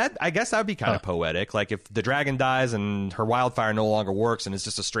 And that, I guess that would be kind of poetic. Like if the dragon dies and her wildfire no longer works and it's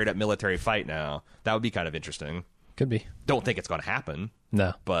just a straight up military fight now, that would be kind of interesting. Could be. Don't think it's going to happen.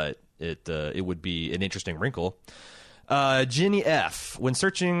 No. But it would be an interesting wrinkle. Ginny F. When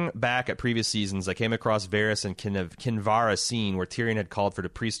searching back at previous seasons, I came across Varys and Kinvara scene where Tyrion had called for the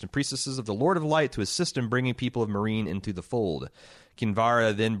priests and priestesses of the Lord of Light to assist in bringing people of Meereen into the fold.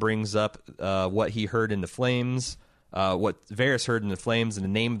 Kinvara then brings up what he heard in the flames. What Varys heard in the flames and the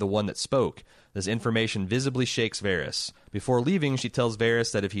name of the one that spoke. This information visibly shakes Varys. Before leaving, she tells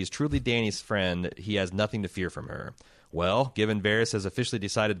Varys that if he's truly Dany's friend, he has nothing to fear from her. Well, given Varys has officially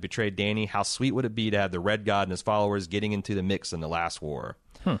decided to betray Dany, how sweet would it be to have the Red God and his followers getting into the mix in the last war?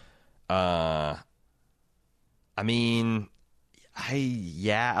 I mean,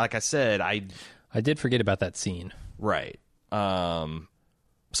 like I said, I did forget about that scene. Right.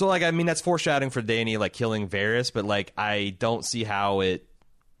 So, like, I mean, that's foreshadowing for Dany, like, killing Varys, but, like, I don't see how it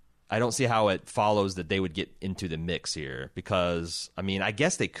follows that they would get into the mix here, because, I mean, I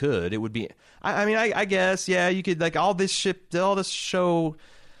guess they could. It would be, I guess, yeah, you could, like, all this show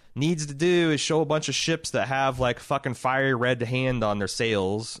needs to do is show a bunch of ships that have, like, fucking fiery red hand on their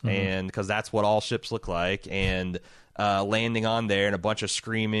sails, and, because that's what all ships look like, and landing on there and a bunch of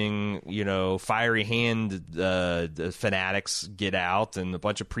screaming, fiery hand fanatics get out, and a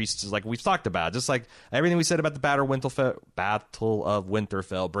bunch of priests, like we've talked about, just like everything we said about the Battle of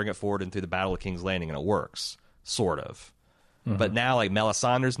Winterfell, bring it forward into the Battle of King's Landing, and it works, sort of. But now, like,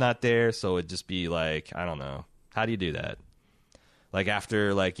 Melisandre's not there, so it'd just be like, I don't know. How do you do that? Like,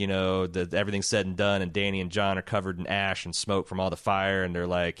 after, like, everything's said and done, and Dany and Jon are covered in ash and smoke from all the fire, and they're,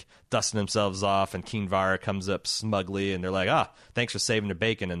 like, dusting themselves off, and Kinvara comes up smugly, and they're like, thanks for saving the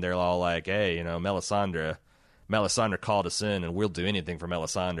bacon, and they're all like, hey, Melisandre called us in, and we'll do anything for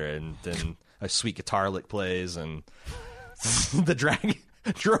Melisandre, and then a sweet guitar lick plays, and the dragon,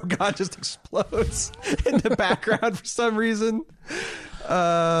 Drogon just explodes in the background for some reason.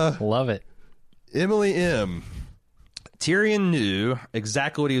 Love it. Emily M. Tyrion knew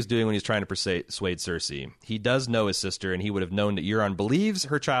exactly what he was doing when he was trying to persuade Cersei. He does know his sister, and he would have known that Euron believes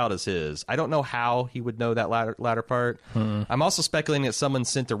her child is his. I don't know how he would know that latter part. I'm also speculating that someone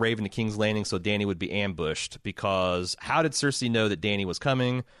sent a raven to King's Landing so Dany would be ambushed, because how did Cersei know that Dany was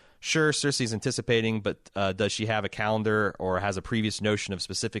coming? Sure, Cersei's anticipating, but does she have a calendar or has a previous notion of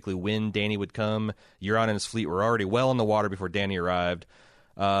specifically when Dany would come? Euron and his fleet were already well in the water before Dany arrived.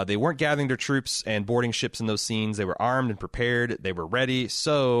 They weren't gathering their troops and boarding ships in those scenes. They were armed and prepared. They were ready,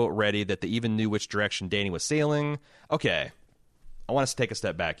 so ready that they even knew which direction Dany was sailing. Okay, I want us to take a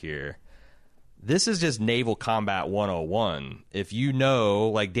step back here. This is just naval combat 101. If you know,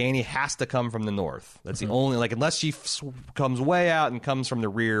 like, Dany has to come from the north. That's the only, like, unless she comes way out and comes from the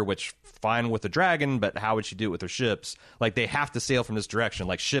rear, which fine with the dragon, but how would she do it with her ships? Like, they have to sail from this direction.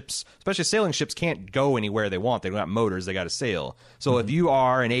 Like, ships, especially sailing ships, can't go anywhere they want. They don't have motors. They got to sail. So if you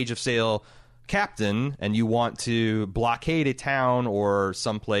are an Age of Sail captain and you want to blockade a town or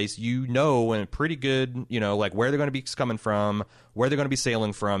someplace, and pretty good, like, where they're going to be coming from, where they're going to be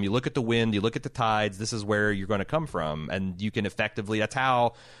sailing from. You look at the wind, you look at the tides, this is where you're going to come from, and you can effectively, that's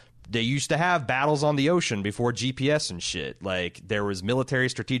how they used to have battles on the ocean before GPS and shit. Like, there was military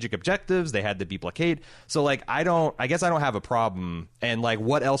strategic objectives, they had to be blockade. So, like, I guess I don't have a problem. And, like,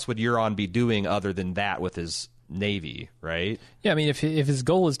 what else would Euron be doing other than that with his navy, right? Yeah, I mean, if his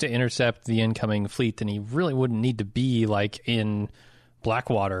goal is to intercept the incoming fleet, then he really wouldn't need to be, like, in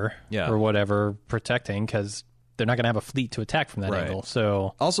Blackwater or whatever protecting, because they're not going to have a fleet to attack from that angle.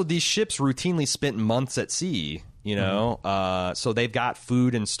 So also, these ships routinely spent months at sea, so they've got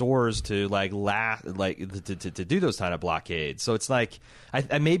food and stores to to do those kind of blockades. So it's like,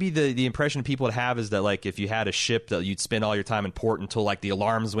 I maybe the impression people would have is that, like, if you had a ship that you'd spend all your time in port until, like, the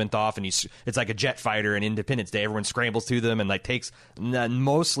alarms went off, and it's like a jet fighter in Independence Day, everyone scrambles to them and, like,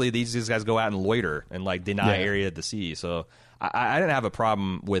 mostly these guys go out and loiter and, like, deny area at the sea. So I didn't have a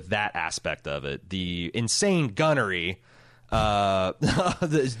problem with that aspect of it. The insane gunnery, and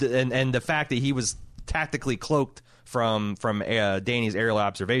the fact that he was tactically cloaked from Dany's aerial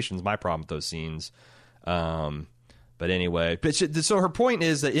observations, my problem with those scenes. But anyway, so her point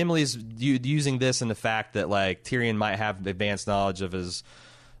is that Emily's using this and the fact that, like, Tyrion might have advanced knowledge of his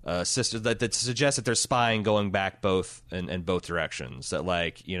sister that suggests that there's spying going back both in both directions. That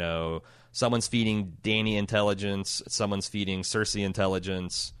like someone's feeding Dany intelligence, someone's feeding Cersei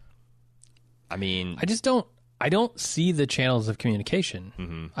intelligence. I mean, I don't see the channels of communication.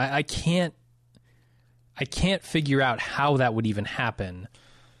 Mm-hmm. I can't figure out how that would even happen,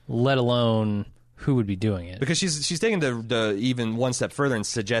 let alone who would be doing it. Because she's taking the even one step further and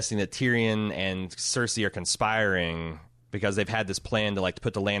suggesting that Tyrion and Cersei are conspiring because they've had this plan to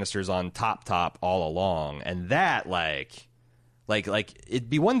put the Lannisters on top all along, and that like it'd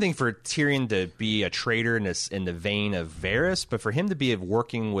be one thing for Tyrion to be a traitor in the vein of Varys, but for him to be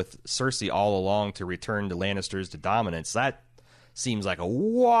working with Cersei all along to return the Lannisters to dominance, that seems like a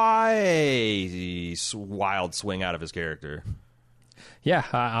wild swing out of his character. Yeah,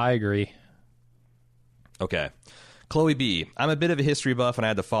 I agree. Okay. Chloe B. I'm a bit of a history buff, and I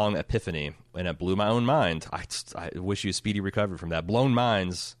had the following epiphany, and it blew my own mind. I wish you a speedy recovery from that. Blown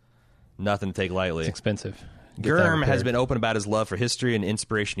minds, nothing to take lightly. It's expensive. Gurm has been open about his love for history and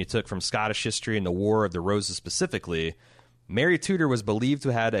inspiration he took from Scottish history and the War of the Roses specifically. Mary Tudor was believed to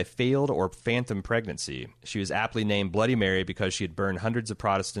have had a failed or phantom pregnancy. She was aptly named Bloody Mary because she had burned hundreds of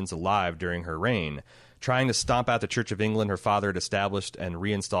Protestants alive during her reign. Trying to stomp out the Church of England, her father had established and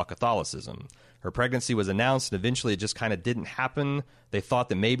reinstalled Catholicism. Her pregnancy was announced, and eventually it just kind of didn't happen. They thought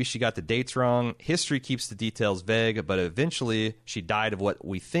that maybe she got the dates wrong. History keeps the details vague, but eventually she died of what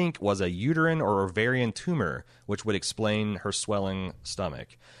we think was a uterine or ovarian tumor, which would explain her swelling stomach.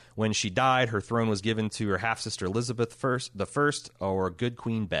 When she died, her throne was given to her half-sister Elizabeth the First, or Good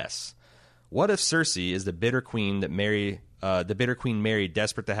Queen Bess. What if Cersei is the bitter queen that Mary,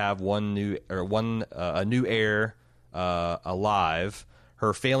 desperate to have a new heir alive?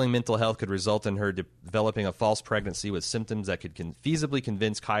 Her failing mental health could result in her developing a false pregnancy with symptoms that could feasibly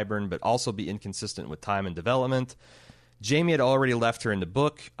convince Qyburn, but also be inconsistent with time and development. Jaime had already left her in the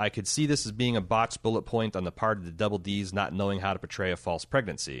book. I could see this as being a botched bullet point on the part of the Double Ds not knowing how to portray a false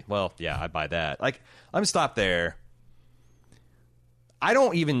pregnancy. Well, yeah, I buy that. Let me stop there. I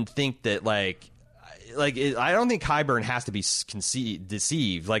don't even think that, I don't think Qyburn has to be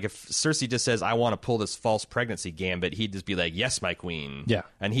deceived. If Cersei just says, I want to pull this false pregnancy gambit, he'd just be like, yes, my queen. Yeah.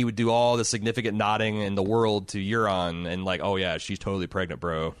 And he would do all the significant nodding in the world to Euron and oh, yeah, she's totally pregnant,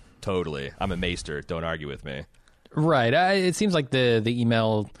 bro. Totally. I'm a maester. Don't argue with me. Right. It seems like the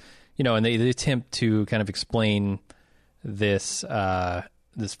email, and the attempt to kind of explain this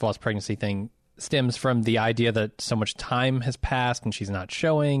this false pregnancy thing stems from the idea that so much time has passed and she's not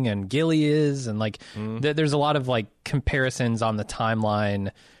showing, and Gilly is, and there's a lot of comparisons on the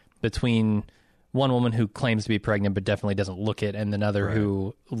timeline between one woman who claims to be pregnant but definitely doesn't look it, and another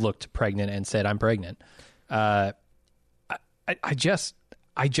who looked pregnant and said, I'm pregnant. I just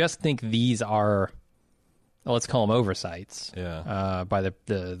think these are, let's call them oversights. Yeah. By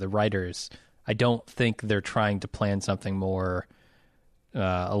the writers. I don't think they're trying to plan something more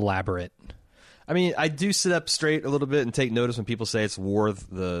elaborate. I mean, I do sit up straight a little bit and take notice when people say it's War of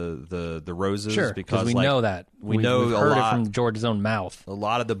the Roses. Sure, because we know that. We've heard it from George's own mouth. A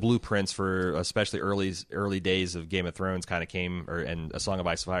lot of the blueprints for especially early days of Game of Thrones kind of came, and A Song of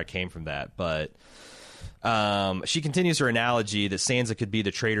Ice and Fire came from that. But she continues her analogy that Sansa could be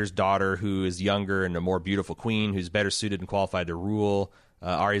the traitor's daughter who is younger and a more beautiful queen who's better suited and qualified to rule.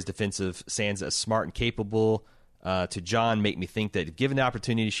 Arya's defense of Sansa as smart and capable to Jon make me think that if given the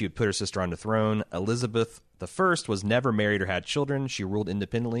opportunity, she would put her sister on the throne. Elizabeth I was never married or had children. She ruled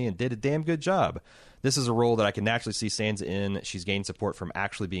independently and did a damn good job. This is a role that I can naturally see Sansa in. She's gained support from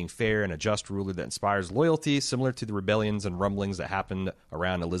actually being fair and a just ruler that inspires loyalty, similar to the rebellions and rumblings that happened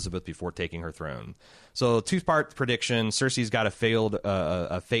around Elizabeth before taking her throne. So, two-part prediction. Cersei's got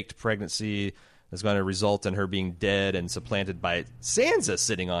a faked pregnancy that's going to result in her being dead and supplanted by Sansa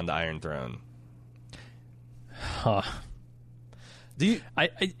sitting on the Iron Throne. Huh. Do you?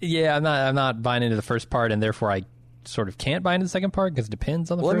 I'm not buying into the first part, and therefore I sort of can't buy into the second part because it depends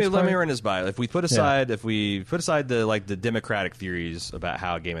on the first part. Let me run this by. If we put aside the democratic theories about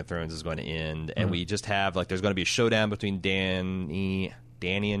how Game of Thrones is going to end, and we just have there's going to be a showdown between Dany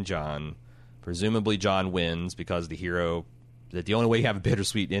and Jon. Presumably Jon wins because the only way you have a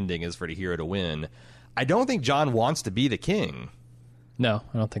bittersweet ending is for the hero to win. I don't think Jon wants to be the king. No,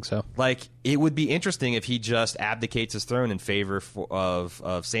 I don't think so. It would be interesting if he just abdicates his throne in favor of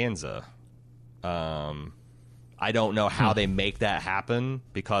Sansa. I don't know how they make that happen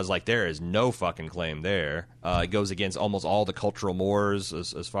because there is no fucking claim there. It goes against almost all the cultural mores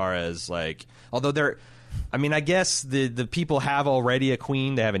as far as although I guess the people have already a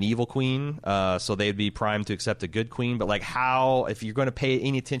queen. They have an evil queen, so they'd be primed to accept a good queen. But how, if you're going to pay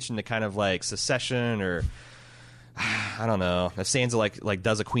any attention to kind of secession or I don't know. If Sansa like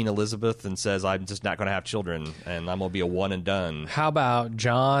does a Queen Elizabeth and says, I'm just not going to have children and I'm going to be a one and done. How about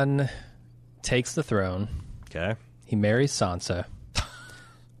Jon takes the throne, Okay. he marries Sansa,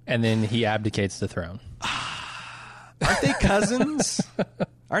 and then he abdicates the throne? Aren't they cousins?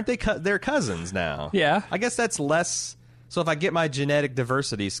 Aren't they? They're cousins now. Yeah. I guess that's less. So if I get my genetic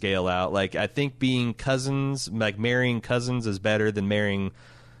diversity scale out, like I think being cousins, like marrying cousins, is better than marrying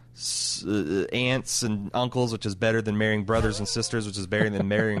aunts and uncles, which is better than marrying brothers and sisters, which is better than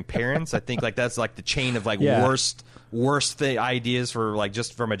marrying parents. I think like that's like the chain of like worst ideas for like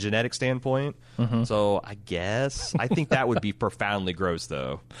just from a genetic standpoint. So I guess I think that would be profoundly gross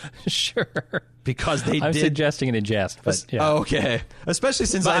though. Sure. Because they I'm did. suggesting it in jest, but yeah. Oh, okay. Especially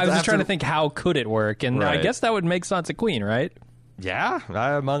since But I was just after- trying to think, how could it work? And I Right. guess that would make Sansa queen, right? Yeah,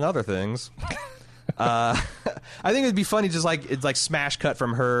 among other things. I think it'd be funny, just like it's like smash cut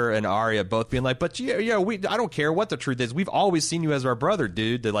from her and Arya both being like, "But yeah, I don't care what the truth is. We've always seen you as our brother,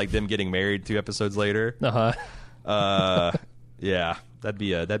 dude." To like them getting married 2 episodes later. Yeah, that'd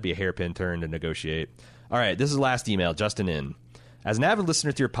be a hairpin turn to negotiate. All right, this is the last email. Justin in. As an avid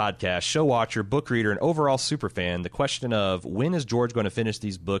listener to your podcast, show watcher, book reader, and overall superfan, the question of when is George going to finish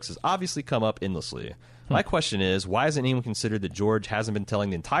these books has obviously come up endlessly. My question is, why hasn't anyone considered that George hasn't been telling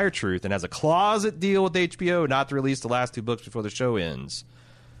the entire truth and has a closet deal with HBO not to release the last 2 books before the show ends?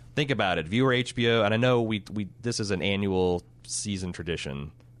 Think about it. Viewer HBO, and I know we this is an annual season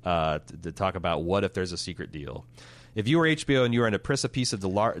tradition to talk about what if there's a secret deal. If you were HBO and you were on a precipice of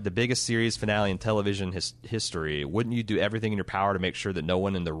the biggest series finale in television history, wouldn't you do everything in your power to make sure that no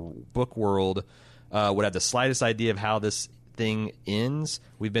one in the book world would have the slightest idea of how this thing ends?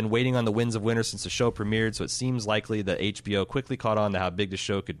 We've been waiting on the Winds of Winter since the show premiered, so it seems likely that HBO quickly caught on to how big the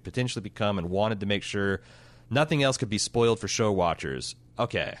show could potentially become and wanted to make sure nothing else could be spoiled for show watchers.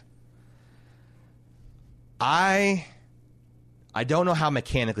 Okay. I don't know how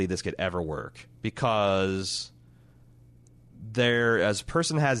mechanically this could ever work, because as a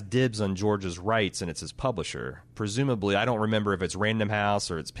person has dibs on George's rights and it's his publisher. Presumably, I don't remember if it's Random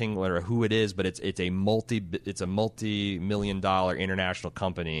House or it's Penguin or who it is, but it's a multi-million-dollar international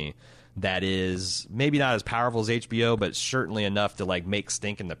company that is maybe not as powerful as HBO, but certainly enough to like make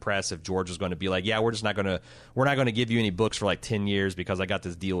stink in the press if George was going to be like, yeah, we're not going to give you any books for like 10 years because I got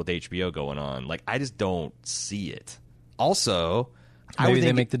this deal with HBO going on. Like, I just don't see it. Also, I would Maybe they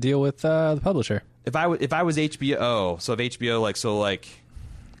think make the deal with the publisher. if I was HBO, so if HBO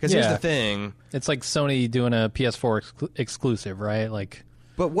because here's Yeah. the thing. It's like Sony doing a PS4 exclusive, right? Like,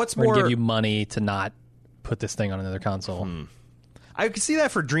 But what's we're more, going to give you money to not put this thing on another console. I could see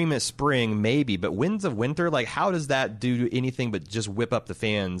that for Dream of Spring, maybe, but Winds of Winter, like, how does that do anything but just whip up the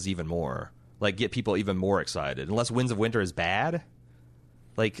fans even more? Like, get people even more excited? Unless Winds of Winter is bad?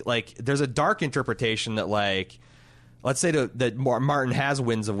 Like there's a dark interpretation that, like, let's say that Martin has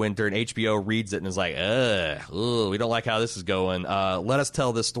Winds of Winter and HBO reads it and is like, we don't like how this is going. Let us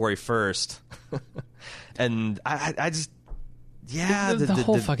tell this story first. And I just, yeah. The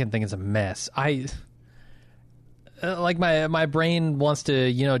whole fucking thing is a mess. Like my brain wants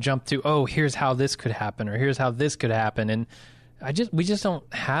to, jump to, oh, here's how this could happen, or here's how this could happen, and we just don't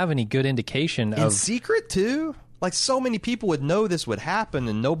have any good indication in of secret too. Like, so many people would know this would happen,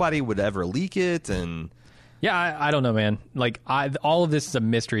 and nobody would ever leak it. And yeah, I don't know, man. Like, all of this is a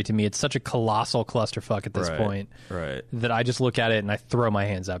mystery to me. It's such a colossal clusterfuck at this point, right? that I just look at it and I throw my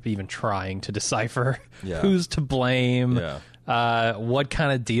hands up, even trying to decipher Yeah. who's to blame, what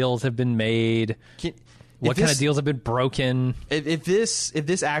kind of deals have been made. What kind of deals have been broken? If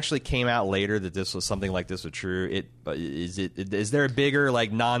this actually came out later that this was something like this was true, is there a bigger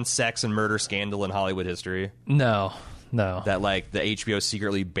like non-sex and murder scandal in Hollywood history? No. That like the HBO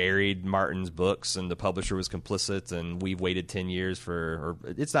secretly buried Martin's books and the publisher was complicit, and we've waited 10 years or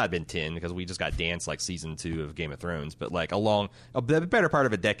it's not been 10 because we just got danced like season 2 of Game of Thrones, but like a better part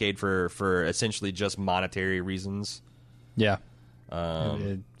of a decade for essentially just monetary reasons. Yeah.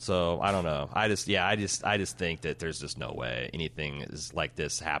 So I don't know. I just think that there's just no way anything is like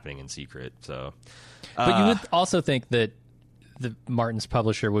this happening in secret. So, But you would also think that the Martin's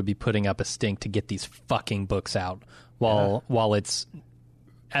publisher would be putting up a stink to get these fucking books out while it's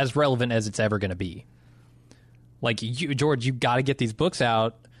as relevant as it's ever going to be. Like, George, you got to get these books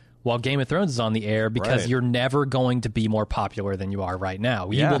out while Game of Thrones is on the air, because Right. you're never going to be more popular than you are right now.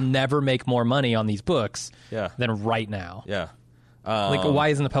 You will never make more money on these books than right now. yeah. Like, why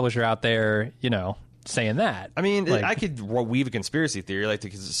isn't the publisher out there, saying that? I mean, Like, I could weave a conspiracy theory, like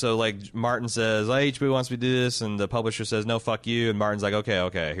Martin says, HBO wants me to do this, and the publisher says, no, fuck you, and Martin's like,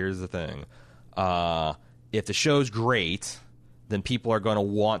 okay, here's the thing. If the show's great, then people are going to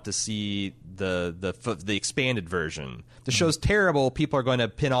want to see the expanded version. The show's terrible. People are going to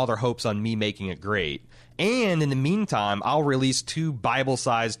pin all their hopes on me making it great. And in the meantime, I'll release 2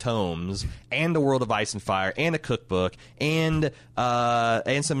 Bible-sized tomes, and The World of Ice and Fire, and a cookbook, and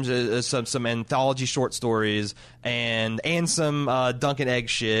some anthology short stories, and some Dunkin' Egg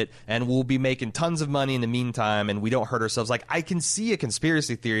shit. And we'll be making tons of money in the meantime, and we don't hurt ourselves. Like, I can see a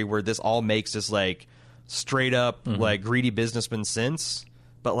conspiracy theory where this all makes just like straight up like greedy businessman sense,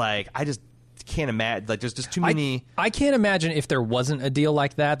 but like I just can't imagine. Like, there's just too many. I can't imagine if there wasn't a deal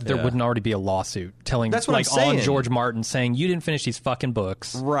like that, there Yeah. wouldn't already be a lawsuit telling, That's what like, I'm saying. on George Martin saying you didn't finish these fucking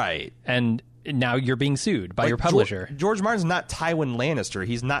books, Right. and now you're being sued by Like, your publisher. George Martin's not Tywin Lannister.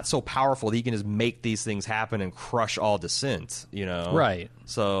 He's not so powerful that he can just make these things happen and crush all dissent. You know, Right.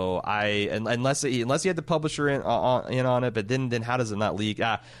 So unless he had the publisher in on it, but then how does it not leak?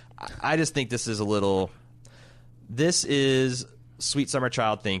 I just think this is a little. This is sweet summer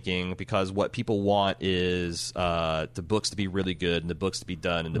child thinking, because what people want is the books to be really good and the books to be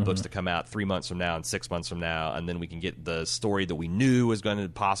done and the books to come out 3 months from now and 6 months from now, and then we can get the story that we knew was going to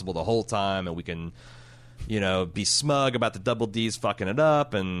be possible the whole time, and we can, be smug about the Double D's fucking it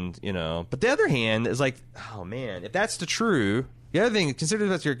up, and But the other hand is like, oh man, if that's the true, the other thing, consider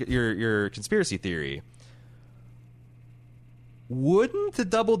that's your conspiracy theory. Wouldn't the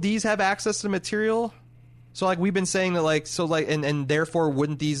Double D's have access to the material? So, like, we've been saying that, like, so, like, and therefore,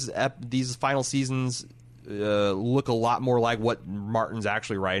 wouldn't these final seasons look a lot more like what Martin's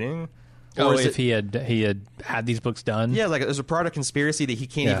actually writing? Or if he had these books done, Yeah, like, there's a part of conspiracy that he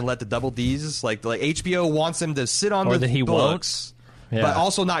can't Yeah. even let the Double D's, like HBO wants him to sit on Or the that he books, won't. but Yeah.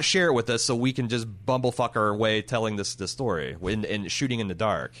 also not share it with us, so we can just bumblefuck our way telling this story and shooting in the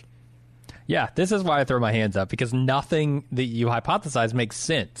dark. yeah, this is why I throw my hands up, because nothing that you hypothesize makes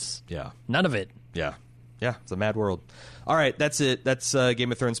sense. Yeah. None of it. Yeah. Yeah, it's a mad world. All right, that's it. That's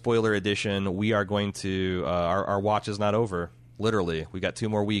Game of Thrones spoiler edition. We are going to... our watch is not over. Literally. We got 2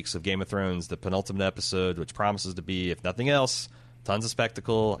 more weeks of Game of Thrones, the penultimate episode, which promises to be, if nothing else, tons of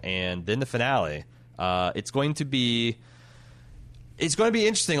spectacle, and then the finale. It's going to be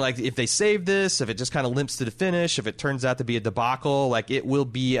interesting. Like, if they save this, if it just kind of limps to the finish, if it turns out to be a debacle, like, it will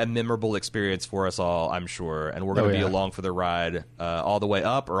be a memorable experience for us all, I'm sure. And we're going to be along for the ride all the way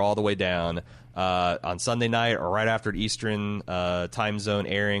up or all the way down. On Sunday night or right after Eastern time zone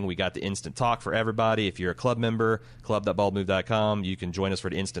airing, we got the Instant Talk for everybody. If you're a club member, club.baldmove.com, you can join us for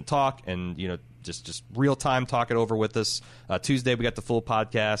the Instant Talk and, just real time talk it over with us. Tuesday, we got the full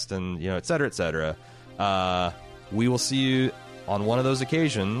podcast and, et cetera, et cetera. We will see you on one of those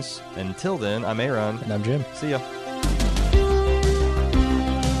occasions. Until then, I'm Aaron. And I'm Jim. See ya.